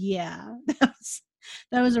yeah,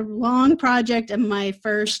 that was a long project and my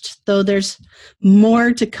first, though there's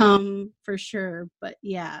more to come for sure. But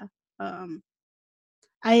yeah, that's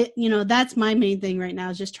my main thing right now,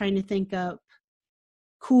 is just trying to think up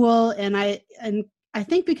cool. And I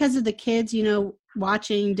think because of the kids, you know,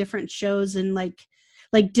 watching different shows and like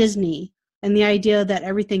Disney and the idea that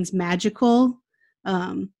everything's magical.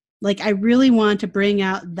 Like I really want to bring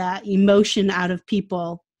out that emotion out of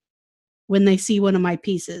people when they see one of my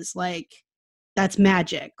pieces. Like, that's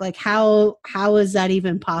magic. Like how is that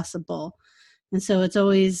even possible? And so it's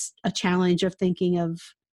always a challenge of thinking of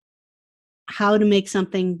how to make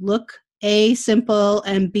something look A, simple,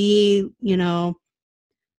 and B, you know,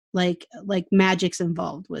 like magic's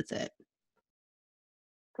involved with it.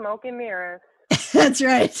 Smoke and mirrors. That's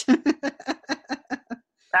right.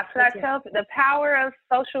 That's what I tell you. The power of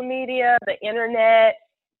social media, the internet,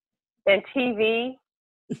 and TV.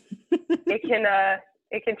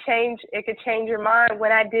 It can change your mind.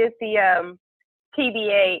 When I did the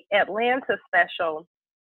PBA Atlanta special,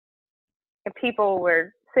 and people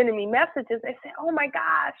were sending me messages, they said, "Oh my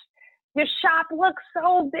gosh, your shop looks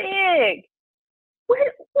so big.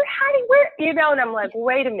 Where, you know?" And I'm like,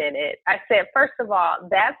 wait a minute. I said, first of all,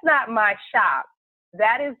 that's not my shop.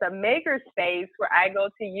 That is a maker space where I go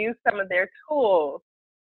to use some of their tools.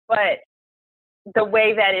 But the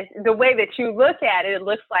way that you look at it, it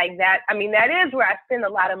looks like that. I mean, that is where I spend a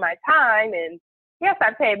lot of my time. And yes,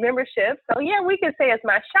 I pay membership. So yeah, we can say it's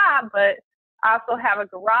my shop, but I also have a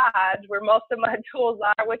garage where most of my tools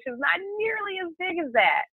are, which is not nearly as big as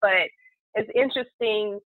that. But it's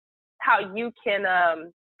interesting how you can,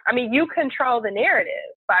 you control the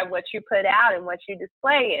narrative by what you put out and what you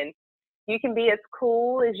display. And you can be as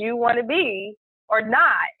cool as you want to be or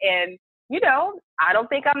not. And, you know, I don't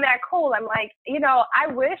think I'm that cool. I'm like, you know, I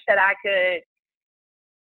wish that I could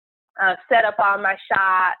set up all my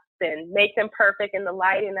shots and make them perfect in the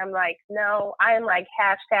light. And I'm like, no, I am like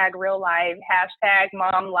hashtag real life, hashtag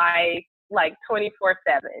mom life, like 24/7,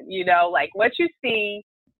 you know, like what you see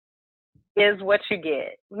is what you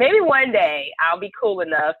get. Maybe one day I'll be cool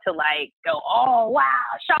enough to like go, oh, wow,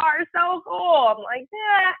 Char is so cool. I'm like,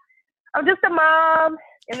 yeah, I'm just a mom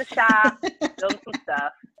in the shop doing some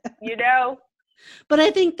stuff, you know? But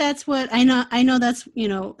I think that's what I know that's, you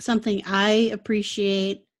know, something I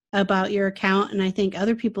appreciate about your account. And I think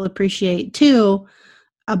other people appreciate too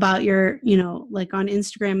about your, you know, like on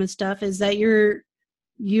Instagram and stuff, is that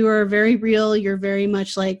you are very real. You're very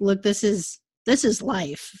much like, look, this is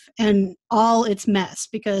life and all its mess,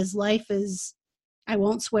 because life is, I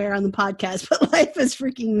won't swear on the podcast, but life is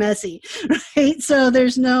freaking messy, right? So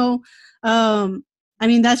there's no,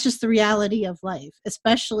 that's just the reality of life,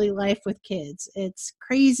 especially life with kids. It's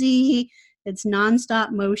crazy. It's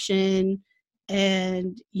nonstop motion,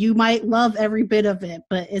 and you might love every bit of it,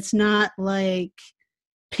 but it's not like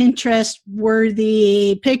Pinterest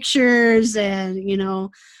worthy pictures and, you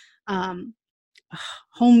know,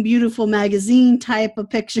 Home Beautiful magazine type of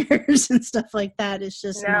pictures and stuff like that. It's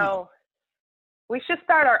just no. We should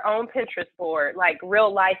start our own Pinterest board, like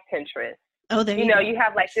real life Pinterest. Oh, there you go. You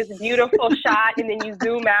have like this beautiful shot, and then you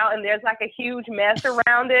zoom out, and there's like a huge mess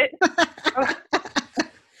around it.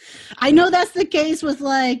 I know that's the case with,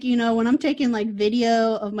 like, you know, when I'm taking like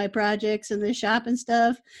video of my projects in the shop and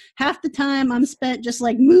stuff, half the time I'm spent just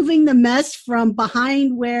like moving the mess from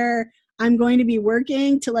behind where I'm going to be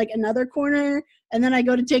working to like another corner, and then I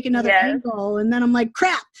go to take another angle, and then I'm like,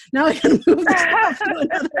 crap, now I gotta move this off to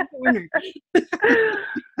another corner.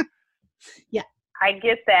 Yeah. I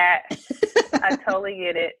get that. I totally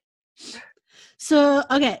get it. So,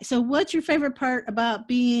 okay. So what's your favorite part about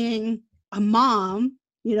being a mom?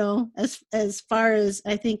 You know, as far as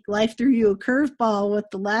I think life threw you a curveball with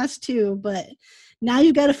the last two, but now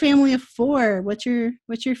you've got a family of 4. What's your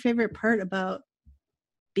favorite part about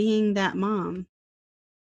being that mom?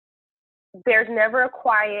 There's never a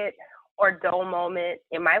quiet or dull moment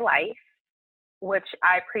in my life, which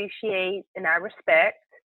I appreciate and I respect.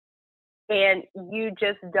 And you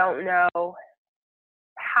just don't know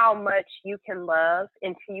how much you can love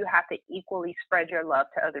until you have to equally spread your love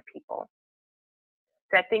to other people.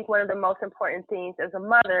 So I think one of the most important things as a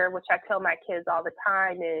mother, which I tell my kids all the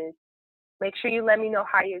time, is make sure you let me know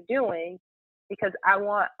how you're doing, because I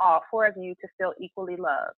want all 4 of you to feel equally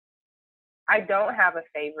loved. I don't have a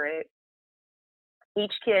favorite.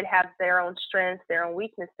 Each kid has their own strengths, their own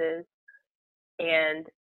weaknesses, and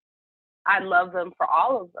I love them for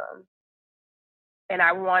all of them. And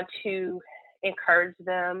I want to encourage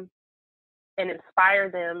them and inspire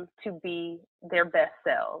them to be their best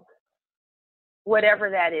selves, whatever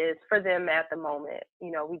that is for them at the moment.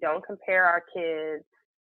 You know, we don't compare our kids.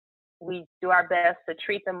 We do our best to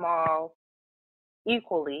treat them all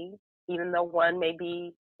equally, even though one may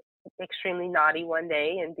be extremely naughty one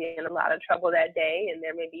day and be in a lot of trouble that day, and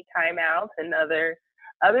there may be timeouts and other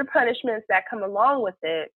punishments that come along with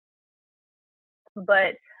it.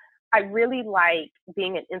 But I really like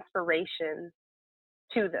being an inspiration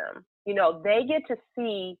to them. You know, they get to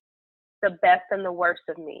see the best and the worst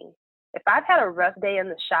of me. If I've had a rough day in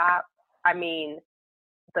the shop, I mean,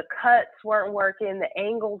 the cuts weren't working, the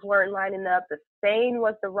angles weren't lining up, the stain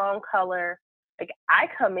was the wrong color. Like, I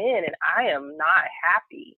come in and I am not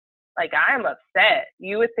happy. Like, I am upset.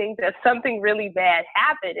 You would think that something really bad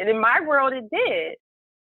happened. And in my world, it did.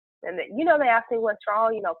 And, you know, they asked me what's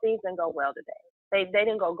wrong. You know, things didn't go well today. They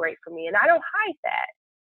didn't go great for me. And I don't hide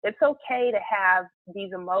that. It's okay to have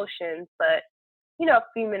these emotions. But, you know, a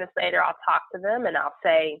few minutes later, I'll talk to them and I'll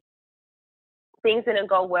say, things didn't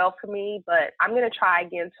go well for me, but I'm going to try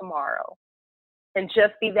again tomorrow. And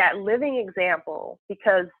just be that living example,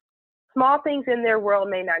 because small things in their world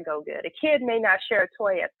may not go good. A kid may not share a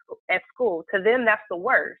toy at school. To them, that's the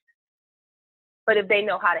worst. But if they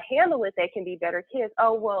know how to handle it, they can be better kids.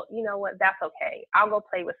 Oh, well, you know what? That's okay. I'll go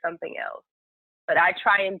play with something else. But I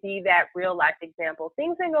try and be that real life example.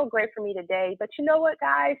 Things didn't go great for me today, but you know what,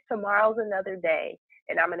 guys? Tomorrow's another day,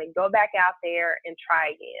 and I'm going to go back out there and try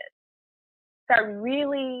again. So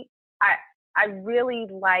I really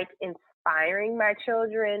like inspiring my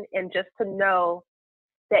children, and just to know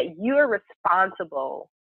that you are responsible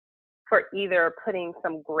for either putting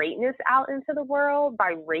some greatness out into the world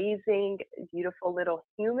by raising beautiful little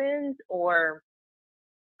humans, or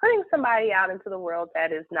putting somebody out into the world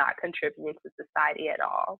that is not contributing to society at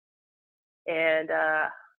all. And I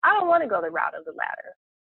don't want to go the route of the latter.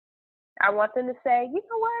 I want them to say, you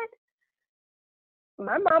know what?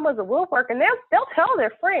 My mom was a woodworker, and they'll tell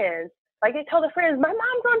their friends. Like, they tell their friends, my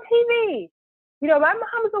mom's on TV. You know, my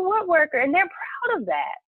mom's a woodworker, and they're proud of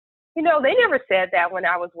that. You know, they never said that when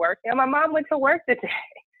I was working. My mom went to work today.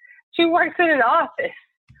 She works in an office.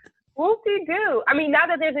 Whoop-de-doo. I mean, not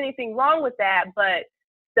that there's anything wrong with that, but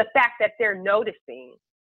the fact that they're noticing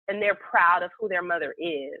and they're proud of who their mother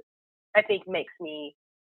is, I think makes me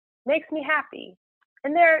happy.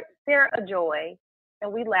 And they're a joy,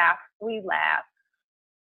 and we laugh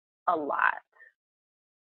a lot.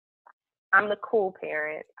 I'm the cool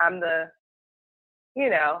parent. I'm the, you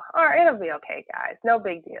know, all right, it'll be okay, guys. No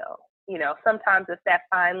big deal. You know, sometimes it's that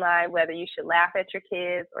fine line whether you should laugh at your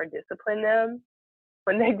kids or discipline them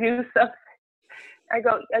when they do something. I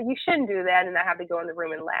go, you shouldn't do that, and I have to go in the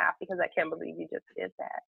room and laugh because I can't believe you just did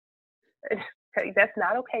that. That's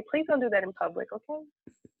not okay. Please don't do that in public, okay?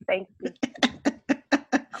 Thank you.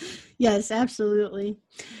 Yes, absolutely.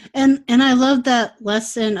 And I love that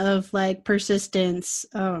lesson of like persistence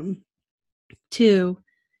too.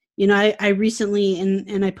 You know, I recently,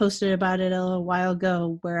 and I posted about it a little while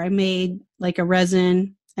ago, where I made like a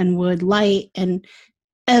resin and wood light, and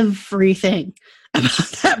everything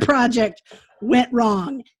about that project went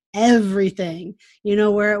wrong. Everything, you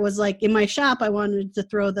know, where it was like in my shop, I wanted to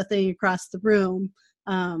throw the thing across the room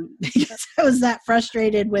because I was that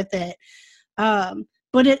frustrated with it.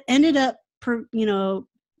 But it ended up, you know,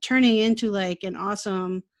 turning into like an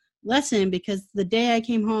awesome lesson, because the day I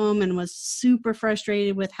came home and was super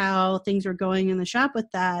frustrated with how things were going in the shop with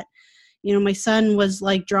that, you know, my son was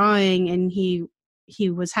like drawing, and he he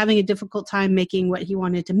was having a difficult time making what he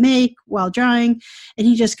wanted to make while drawing, and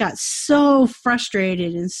he just got so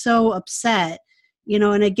frustrated and so upset,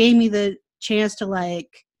 and it gave me the chance to like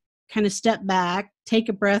kind of step back, take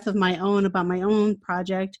a breath of my own about my own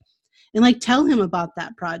project, and like tell him about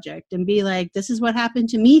that project and be like, this is what happened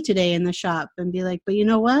to me today in the shop, and be like, but you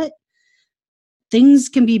know what? Things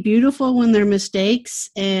can be beautiful when they're mistakes,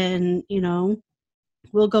 and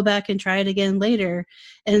we'll go back and try it again later.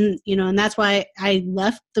 And and that's why I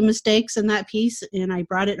left the mistakes in that piece and I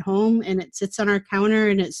brought it home, and it sits on our counter,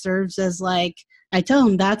 and it serves as like, I tell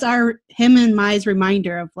him that's him and my's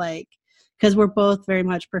reminder of like, because we're both very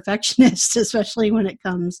much perfectionists, especially when it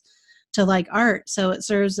comes to like art. So it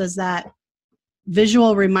serves as that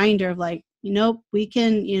visual reminder of like, we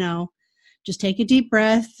can, just take a deep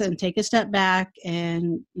breath and take a step back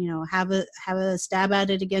and, have a stab at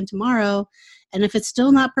it again tomorrow. And if it's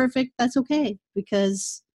still not perfect, that's okay,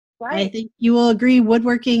 because right. I think you will agree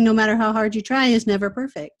woodworking, no matter how hard you try, is never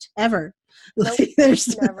perfect, ever. Nope,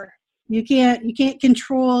 never. You can't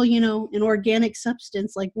control, an organic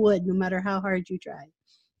substance like wood, no matter how hard you try.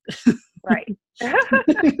 Right.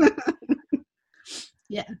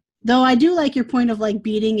 Yeah. Though I do like your point of like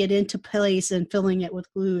beating it into place and filling it with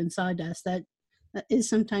glue and sawdust. That is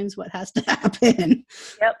sometimes what has to happen.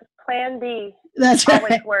 Yep. Plan B. That's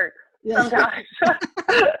always right. works. That's sometimes.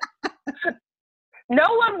 Right.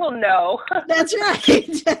 No one will know. That's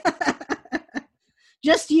right.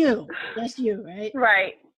 Just you, right?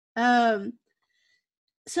 Right.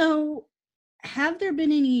 So have there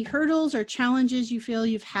been any hurdles or challenges you feel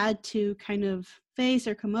you've had to kind of face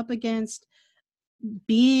or come up against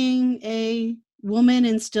being a woman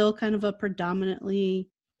in still kind of a predominantly,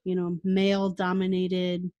 male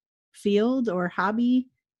dominated field or hobby?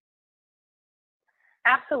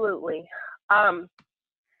 Absolutely.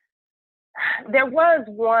 There was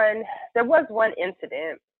one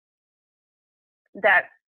incident that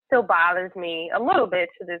still bothers me a little bit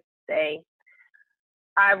to this day.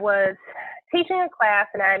 I was teaching a class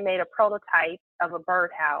and I made a prototype of a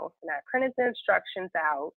birdhouse, and I printed the instructions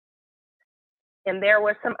out. And there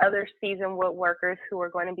were some other seasoned woodworkers who were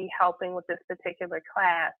going to be helping with this particular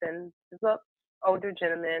class. And this older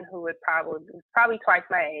gentleman who was probably twice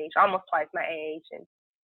my age, almost twice my age. And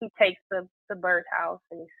he takes the birdhouse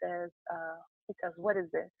and he says, what is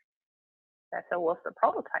this? I said, well, it's a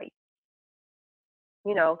prototype,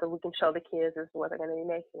 so we can show the kids this is what they're going to be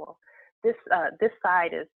making. Well, this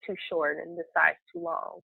side is too short and this side's too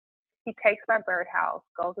long. He takes my birdhouse,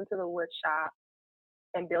 goes into the wood shop,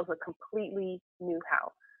 and builds a completely new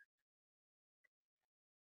house.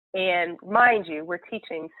 And mind you, we're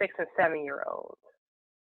teaching 6 and 7-year-olds.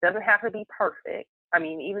 Doesn't have to be perfect. I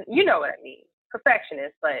mean, even, you know what I mean,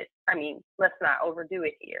 perfectionist, but I mean, let's not overdo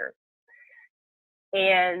it here.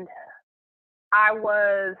 And I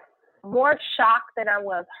was more shocked than I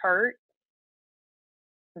was hurt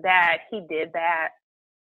that he did that.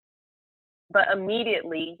 But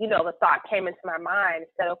immediately, the thought came into my mind and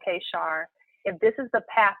said, okay, Shar, if this is the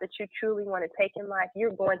path that you truly want to take in life,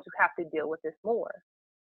 you're going to have to deal with this more.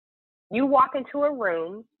 You walk into a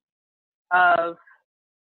room of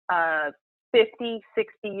 50,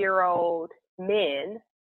 60-year-old men,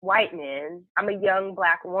 white men. I'm a young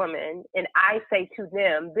Black woman, and I say to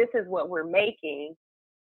them, this is what we're making.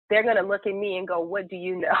 They're going to look at me and go, what do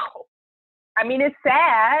you know? I mean, it's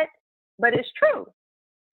sad, but it's true.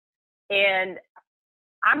 And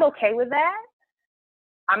I'm okay with that.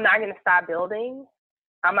 I'm not going to stop building.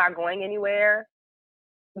 I'm not going anywhere.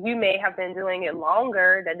 You may have been doing it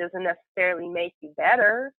longer. That doesn't necessarily make you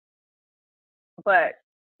better. But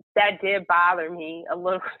that did bother me a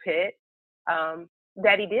little bit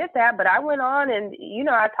that he did that. But I went on and,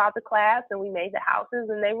 I taught the class and we made the houses,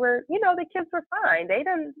 and they were, the kids were fine. They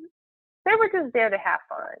were just there to have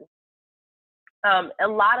fun. A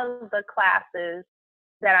lot of the classes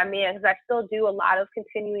that I'm in, because I still do a lot of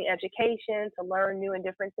continuing education to learn new and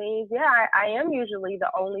different things. Yeah, I am usually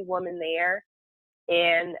the only woman there.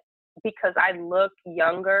 And because I look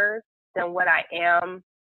younger than what I am,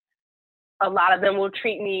 a lot of them will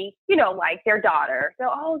treat me, like their daughter.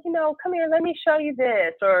 So, come here, let me show you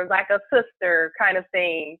this, or like a sister kind of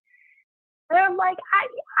thing. And I'm like,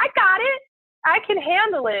 I got it. I can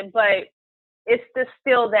handle it. But it's just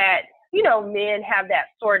still that, men have that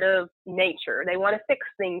sort of nature. They want to fix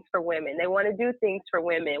things for women. They want to do things for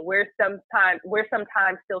women. We're sometimes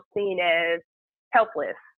still seen as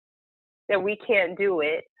helpless, that we can't do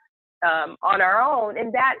it on our own,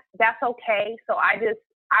 and that's okay. So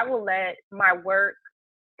I will let my work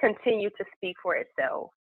continue to speak for itself,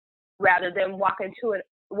 rather than walk into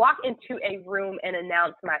a room and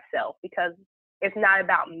announce myself, because it's not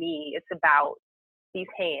about me. It's about these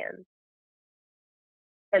hands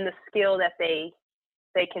and the skill that they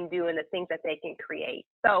can do and the things that they can create.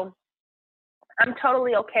 So I'm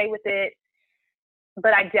totally okay with it,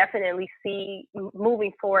 but I definitely see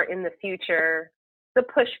moving forward in the future the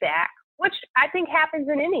pushback, which I think happens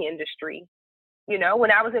in any industry. You know,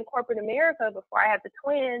 when I was in corporate America before I had the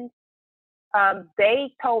twins,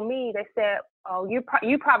 they told me, they said, "Oh,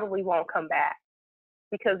 you probably won't come back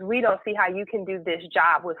because we don't see how you can do this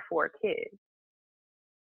job with 4 kids."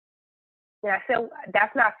 And I said,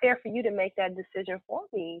 "That's not fair for you to make that decision for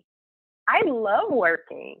me. I love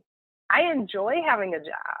working. I enjoy having a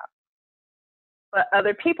job. But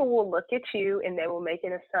other people will look at you and they will make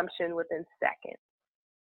an assumption within seconds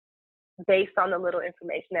based on the little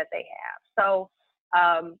information that they have." So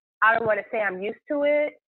I don't want to say I'm used to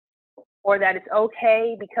it or that it's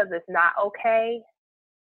okay because it's not okay.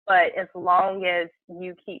 But as long as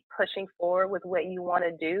you keep pushing forward with what you want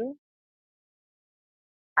to do,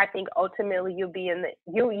 I think ultimately you'll be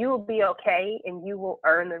you will be okay and you will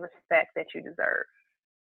earn the respect that you deserve.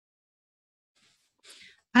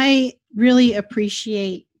 I really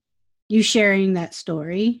appreciate you sharing that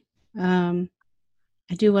story. I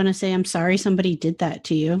do want to say I'm sorry somebody did that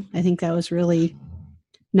to you. I think that was really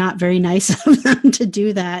not very nice of them to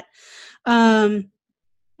do that. I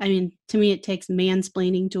mean, to me, it takes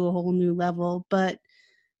mansplaining to a whole new level, but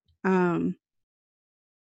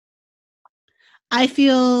I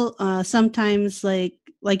feel sometimes like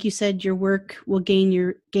you said, your work will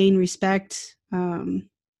gain respect. I'm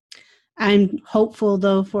hopeful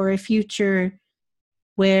though for a future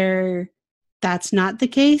where that's not the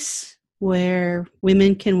case, where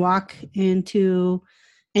women can walk into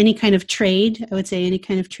any kind of trade, I would say any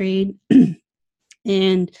kind of trade,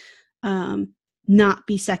 and not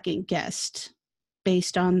be second guessed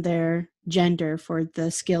based on their gender for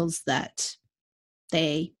the skills that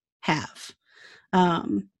they have.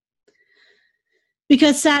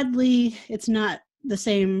 Because sadly, it's not the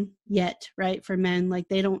same yet, right? For men, like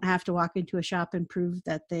they don't have to walk into a shop and prove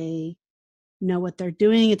that they know what they're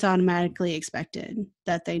doing. It's automatically expected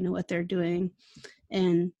that they know what they're doing.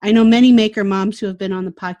 And I know many maker moms who have been on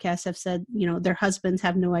the podcast have said, you know, their husbands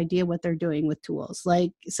have no idea what they're doing with tools.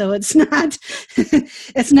 Like, so it's not,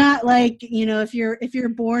 it's not like, you know, if you're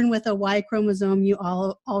born with a Y chromosome, you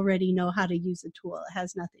all already know how to use a tool. It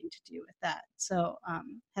has nothing to do with that. So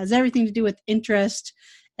has everything to do with interest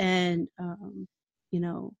and, you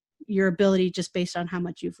know, your ability just based on how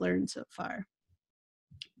much you've learned so far.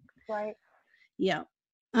 Right. Yeah.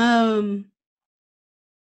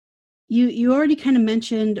 You already kind of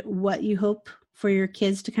mentioned what you hope for your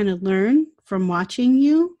kids to kind of learn from watching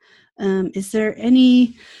you. Is there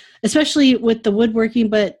any, especially with the woodworking,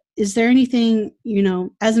 but is there anything, you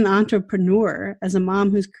know, as an entrepreneur, as a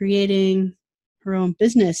mom who's creating her own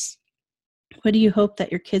business, what do you hope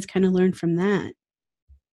that your kids kind of learn from that?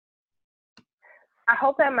 I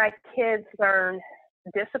hope that my kids learn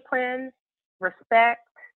discipline, respect,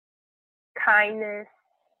 kindness,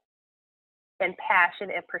 and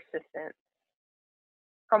passion and persistence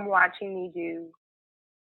from watching me do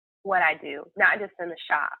what I do, not just in the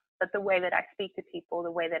shop, but the way that I speak to people,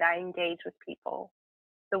 the way that I engage with people,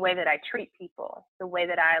 the way that I treat people, the way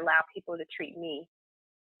that I allow people to treat me.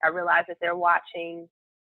 I realize that they're watching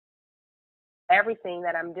everything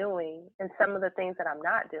that I'm doing and some of the things that I'm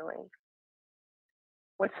not doing,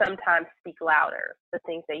 which sometimes speak louder, the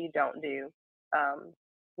things that you don't do.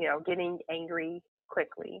 You know, getting angry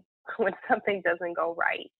quickly when something doesn't go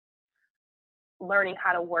right, learning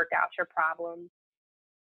how to work out your problems,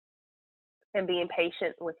 and being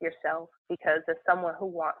patient with yourself, because as someone who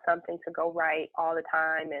wants something to go right all the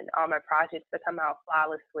time and all my projects to come out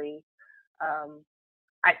flawlessly,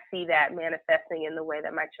 I see that manifesting in the way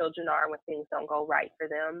that my children are when things don't go right for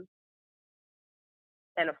them.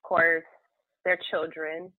 And of course, they're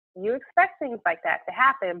children. You expect things like that to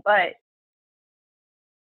happen, but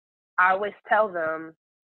I always tell them,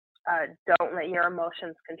 don't let your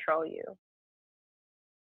emotions control you.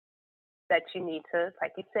 That you need to,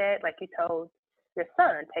 like you said, like you told your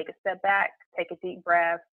son, take a step back, take a deep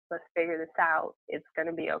breath, let's figure this out. It's going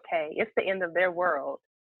to be okay. It's the end of their world,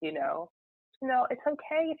 you know. No, it's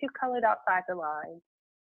okay if you colored outside the line.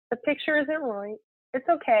 The picture isn't right. It's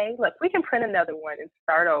okay. Look, we can print another one and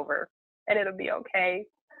start over, and it'll be okay.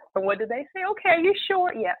 But what did they say? Okay, are you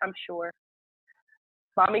sure? Yeah, I'm sure.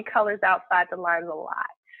 Mommy colors outside the lines a lot,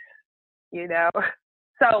 you know.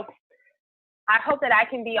 So I hope that I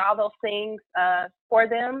can be all those things for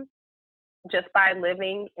them just by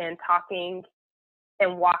living and talking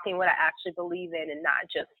and walking what I actually believe in and not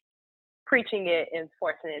just preaching it and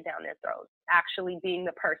forcing it down their throats, actually being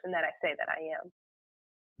the person that I say that I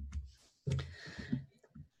am.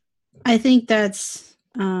 I think that's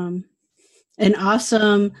an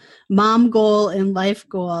awesome mom goal and life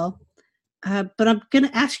goal. But I'm going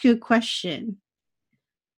to ask you a question.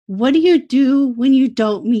 What do you do when you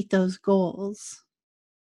don't meet those goals?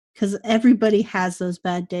 Because everybody has those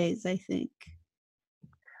bad days, I think.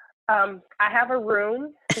 I have a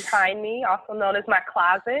room behind me, also known as my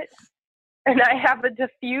closet, and I have a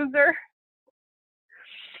diffuser.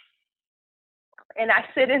 And I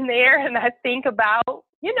sit in there and I think about,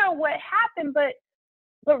 what happened.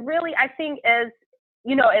 But really, I think as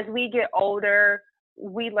we get older,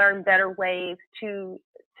 we learn better ways to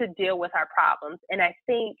deal with our problems. And I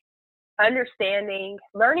think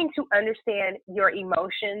learning to understand your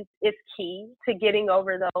emotions is key to getting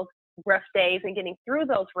over those rough days and getting through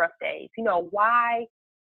those rough days. Why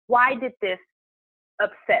did this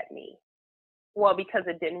upset me? Well, because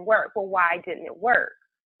it didn't work. Well, why didn't it work?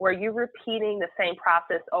 Were you repeating the same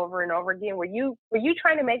process over and over again? Were you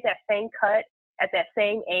trying to make that same cut at that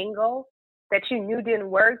same angle that you knew didn't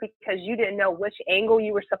work because you didn't know which angle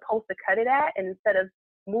you were supposed to cut it at? And instead of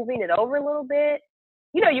moving it over a little bit,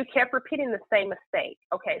 you kept repeating the same mistake.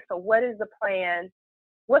 Okay, so what is the plan?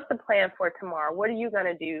 What's the plan for tomorrow? What are you going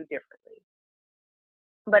to do differently?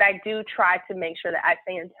 But I do try to make sure that I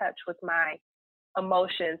stay in touch with my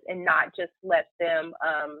emotions and not just let them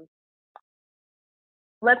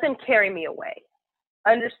carry me away.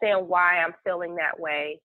 Understand why I'm feeling that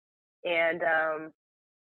way. And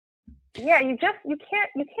you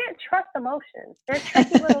can't trust emotions. They're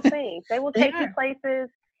tricky little things. They will take you places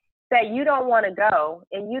that you don't want to go,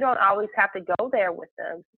 and you don't always have to go there with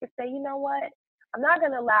them. You can say, you know what? I'm not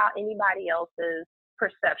going to allow anybody else's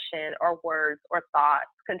perception or words or thoughts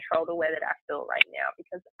control the way that I feel right now,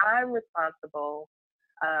 because I'm responsible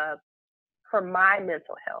for my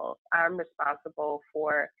mental health. I'm responsible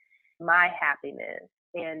for my happiness.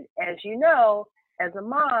 And as you know, as a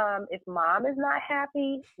mom, if mom is not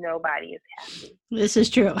happy, nobody is happy. This is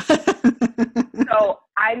true. So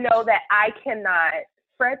I know that I cannot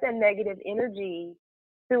spread that negative energy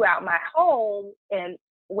throughout my home and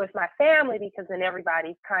with my family, because then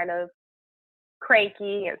everybody's kind of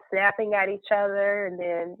cranky and snapping at each other. And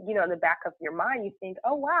then, in the back of your mind, you think,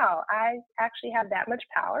 oh, wow, I actually have that much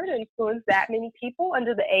power to influence that many people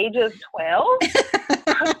under the age of 12.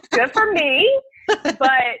 Good for me.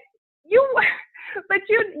 But you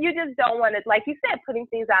just don't want to, like you said, putting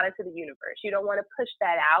things out into the universe. You don't want to push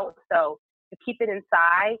that out. So you keep it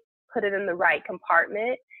inside, put it in the right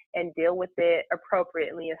compartment, and deal with it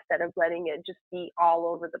appropriately instead of letting it just be all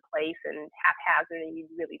over the place and haphazard and you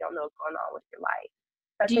really don't know what's going on with your life.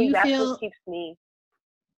 So I think that's what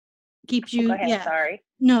keeps you. Go ahead, yeah. Sorry.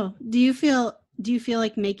 No. Do you feel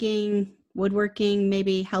like making woodworking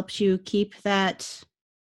maybe helps you keep that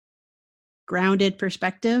grounded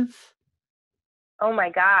perspective? Oh my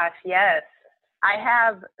gosh, yes. I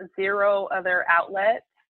have 0 other outlets.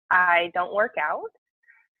 I don't work out.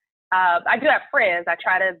 I do have friends. I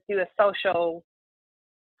try to do a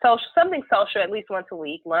something social at least once a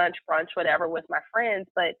week, lunch, brunch, whatever, with my friends.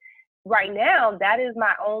 But right now, that's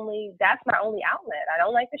my only outlet. I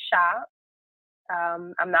don't like to shop.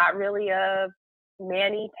 I'm not really a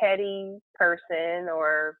mani-pedi person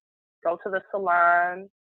or go to the salon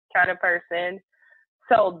kind of person.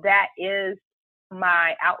 So that is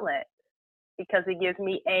my outlet, because it gives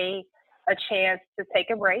me a chance to take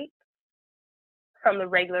a break from the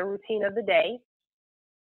regular routine of the day.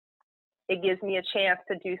 It gives me a chance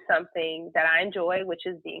to do something that I enjoy, which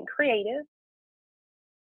is being creative,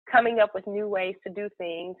 coming up with new ways to do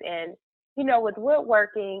things. And, with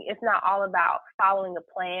woodworking, it's not all about following a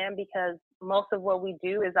plan, because most of what we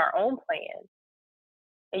do is our own plan.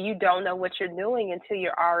 And you don't know what you're doing until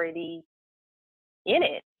you're already in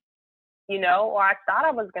it. I thought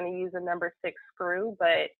I was going to use a number 6 screw,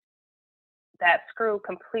 but that screw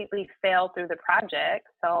completely failed through the project.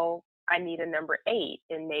 So I need a number 8,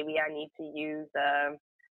 and maybe I need to use a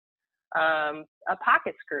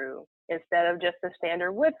pocket screw instead of just a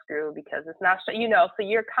standard wood screw, because it's not, so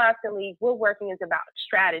you're constantly, woodworking is about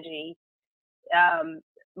strategy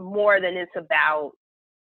more than it's about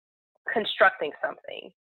constructing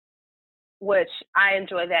something, which I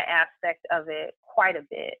enjoy that aspect of it quite a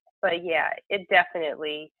bit. But yeah, it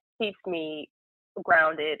definitely keeps me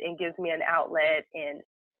grounded and gives me an outlet and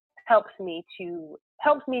helps me to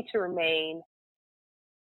remain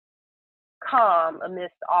calm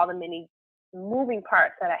amidst all the many moving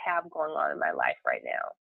parts that I have going on in my life right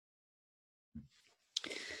now.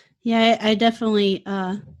 Yeah, I definitely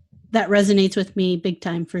that resonates with me big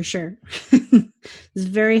time for sure. It's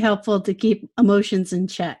very helpful to keep emotions in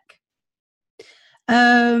check.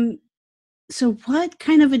 So what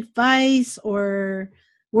kind of advice or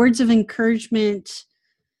words of encouragement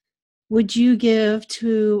would you give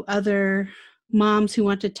to other moms who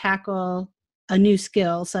want to tackle a new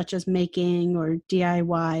skill such as making or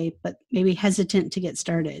DIY, but maybe hesitant to get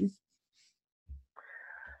started?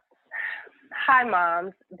 Hi,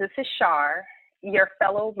 moms. This is Shar, your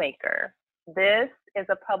fellow maker. This is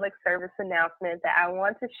a public service announcement that I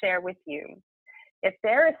want to share with you. If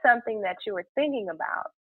there is something that you are thinking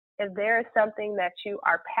about, if there is something that you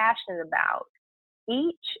are passionate about,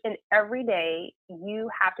 each and every day you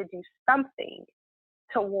have to do something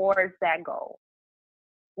towards that goal,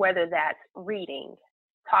 whether that's reading,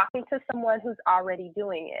 talking to someone who's already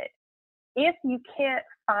doing it. If you can't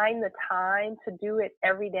find the time to do it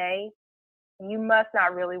every day, you must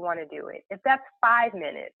not really want to do it. If that's 5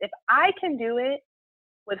 minutes, if I can do it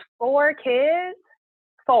with 4 kids,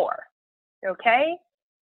 4, okay?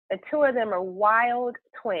 And 2 of them are wild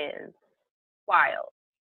twins, wild.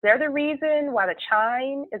 They're the reason why the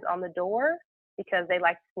chime is on the door, because they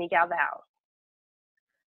like to sneak out the house.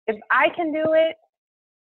 If I can do it,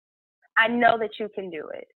 I know that you can do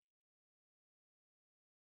it.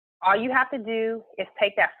 All you have to do is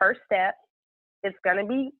take that first step. It's gonna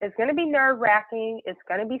be nerve-wracking. It's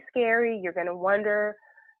gonna be scary. You're gonna wonder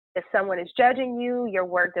if someone is judging you. Your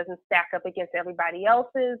work doesn't stack up against everybody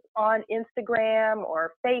else's on Instagram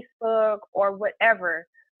or Facebook or whatever.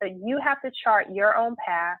 But you have to chart your own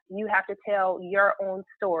path. You have to tell your own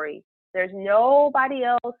story. There's nobody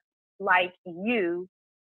else like you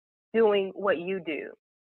doing what you do.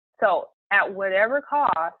 So at whatever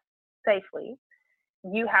cost, safely,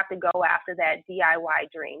 you have to go after that DIY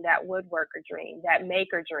dream, that woodworker dream, that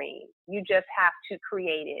maker dream. You just have to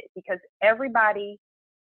create it, because everybody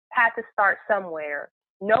had to start somewhere.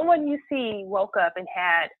 No one you see woke up and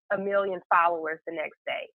had 1 million followers the next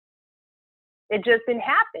day. It just didn't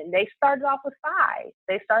happen. They started off with 5.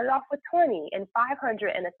 They started off with 20 and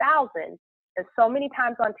 500 and 1,000. And so many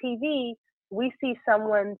times on TV, we see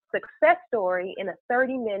someone's success story in a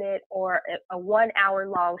 30-minute or a 1-hour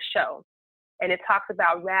long show. And it talks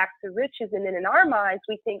about rags to riches. And then in our minds,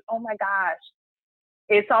 we think, oh my gosh,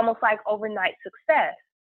 it's almost like overnight success.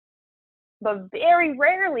 But very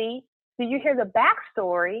rarely do you hear the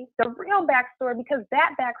backstory, the real backstory, because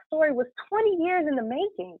that backstory was 20 years in the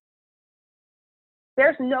making.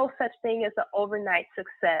 There's no such thing as an overnight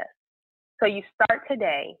success. So you start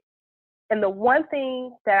today. And the one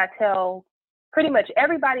thing that I tell pretty much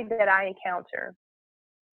everybody that I encounter,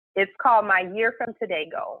 it's called my year from today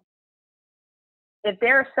goal. If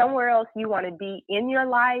there's somewhere else you want to be in your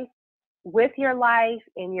life, with your life,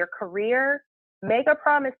 in your career, make a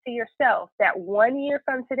promise to yourself that 1 year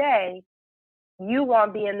from today, you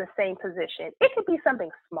won't be in the same position. It could be something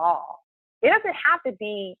small. It doesn't have to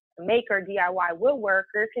be maker, DIY,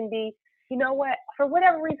 woodworker. It can be, you know what, for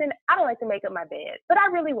whatever reason, I don't like to make up my bed, but I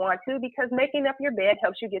really want to, because making up your bed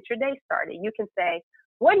helps you get your day started. You can say,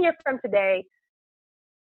 1 year from today,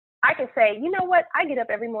 I can say, you know what, I get up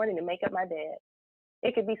every morning to make up my bed.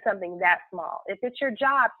 It could be something that small. If it's your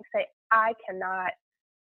job, to say, I can't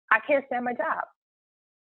stand my job.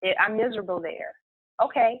 I'm miserable there.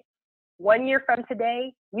 Okay, 1 year from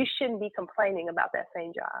today, you shouldn't be complaining about that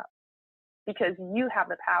same job, because you have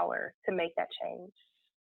the power to make that change.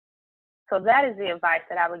 So that is the advice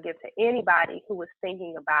that I would give to anybody who was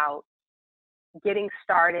thinking about getting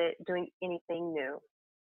started, doing anything new.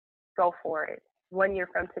 Go for it. 1 year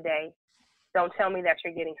from today, don't tell me that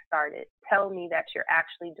you're getting started. Tell me that you're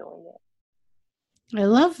actually doing it. I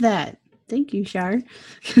love that. Thank you, Shar.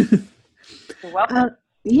 You're welcome.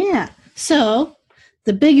 Yeah. So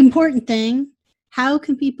the big important thing, how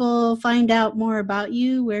can people find out more about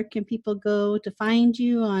you? Where can people go to find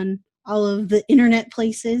you on all of the internet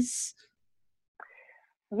places?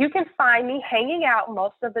 You can find me hanging out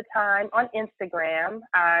most of the time on Instagram.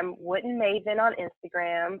 I'm Wooden Maven on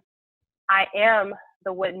Instagram. I am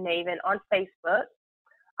the Wooden Maven on Facebook.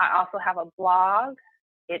 I also have a blog.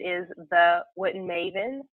 It is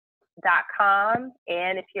thewoodenmaven.com.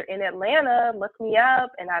 And if you're in Atlanta, look me up.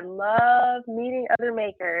 And I love meeting other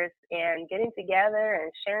makers and getting together and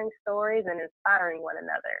sharing stories and inspiring one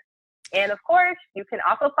another. And of course, you can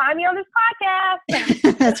also find me on this podcast.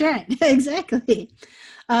 That's right. Exactly.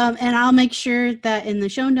 And I'll make sure that in the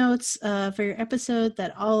show notes for your episode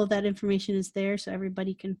that all of that information is there so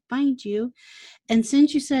everybody can find you. And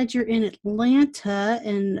since you said you're in Atlanta,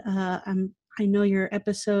 and I know your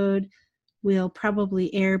episode will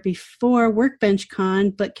probably air before Workbench Con,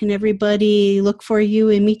 but can everybody look for you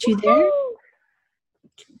and meet you there?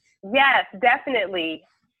 Yes, definitely.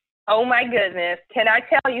 Oh my goodness. Can I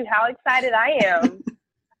tell you how excited I am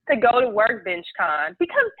to go to Workbench Con?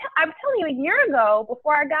 Because I'm telling you, a year ago,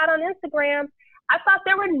 before I got on Instagram, I thought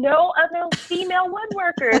there were no other female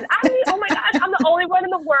woodworkers. I mean, oh my gosh, I'm the only one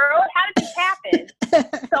in the world. How did this happen?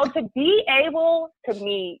 So to be able to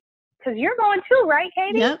meet, because you're going too, right,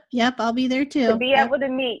 Katie? Yep, I'll be there too. To be able to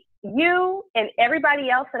meet you and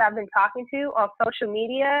everybody else that I've been talking to on social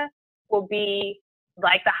media will be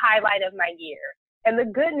like the highlight of my year. And the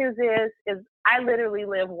good news is I literally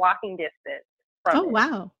live walking distance from it.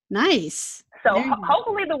 Wow. Nice. So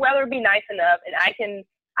hopefully the weather will be nice enough and I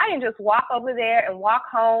can just walk over there and walk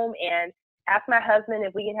home and ask my husband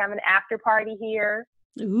if we can have an after party here.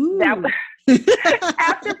 Ooh. After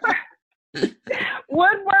party.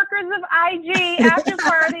 Woodworkers of IG after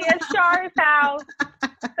party at Char's house.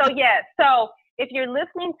 So yes, so if you're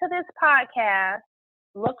listening to this podcast,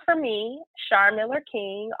 look for me, Char Miller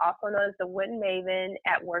King, also known as the Wooden Maven,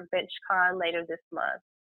 at Workbench Con later this month.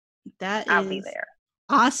 I'll be there.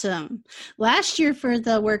 Awesome. Last year for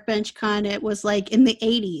the Workbench Con, it was like in the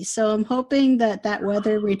 80s. So I'm hoping that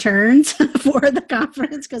weather returns for the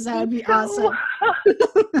conference because that would be awesome.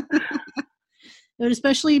 It would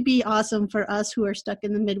especially be awesome for us who are stuck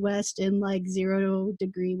in the Midwest in like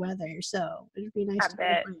 0-degree weather. So it would be nice to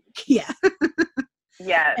bet. Yeah.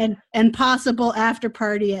 Yes. And possible after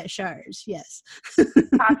party at Char's. Yes.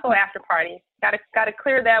 Possible after party. Gotta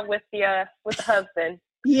clear that with the husband.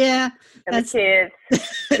 Yeah. And the kids.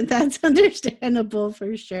 That's understandable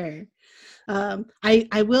for sure.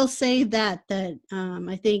 I will say that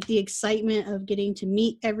I think the excitement of getting to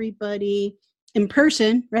meet everybody in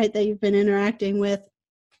person, right, that you've been interacting with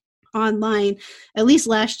online, at least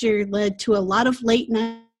last year, led to a lot of late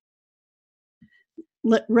night,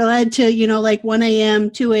 led to, like 1 a.m.,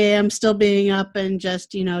 2 a.m. still being up and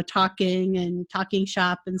just, talking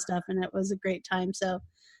shop and stuff. And it was a great time. So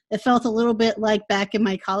it felt a little bit like back in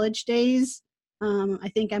my college days. I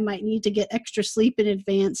think I might need to get extra sleep in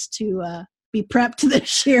advance to be prepped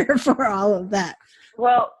this year for all of that.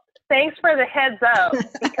 Well, thanks for the heads up,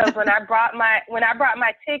 because when I brought my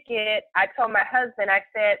ticket, I told my husband, I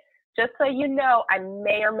said, just so you know, I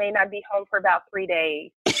may or may not be home for about 3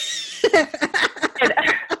 days.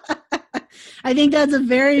 I think that's a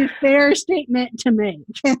very fair statement to make.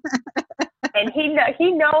 And he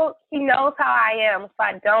knows how I am,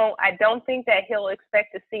 so I don't think that he'll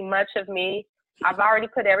expect to see much of me. I've already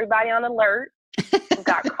put everybody on alert. We've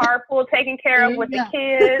got carpool taken care of with the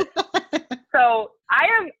kids. So I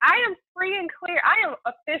am free and clear. I am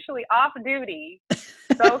officially off duty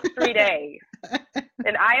those 3 days.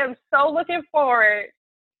 And I am so looking forward.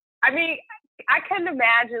 I mean, I couldn't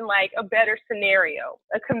imagine like a better scenario.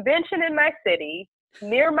 A convention in my city,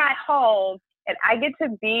 near my home, and I get to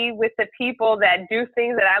be with the people that do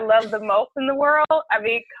things that I love the most in the world. I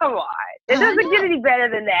mean, come on. It doesn't get any better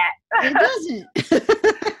than that. It doesn't.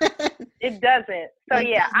 It doesn't. So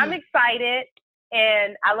yeah, I'm excited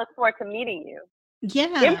and I look forward to meeting you.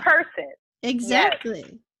 Yeah. In person.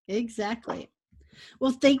 Exactly. Yes. Exactly.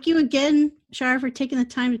 Well, thank you again, Char, for taking the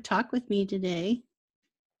time to talk with me today.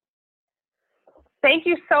 Thank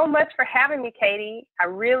you so much for having me, Katie. I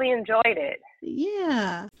really enjoyed it.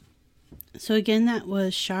 Yeah. So again, that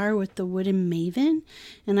was Char with the Wooden Maven,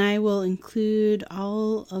 and I will include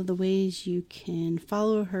all of the ways you can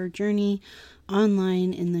follow her journey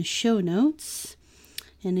online in the show notes.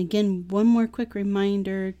 And again, one more quick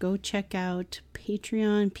reminder, go check out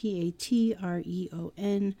Patreon,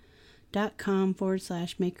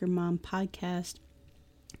 patreon.com/Maker Mom Podcast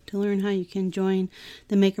to learn how you can join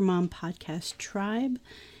the Maker Mom Podcast tribe.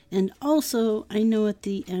 And also, I know at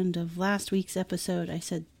the end of last week's episode, I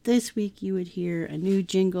said this week you would hear a new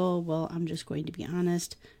jingle. Well, I'm just going to be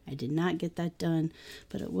honest. I did not get that done,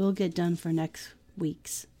 but it will get done for next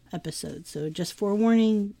week's episode. So just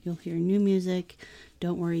forewarning, you'll hear new music.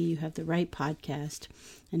 Don't worry, you have the right podcast.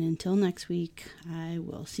 And until next week, I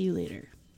will see you later.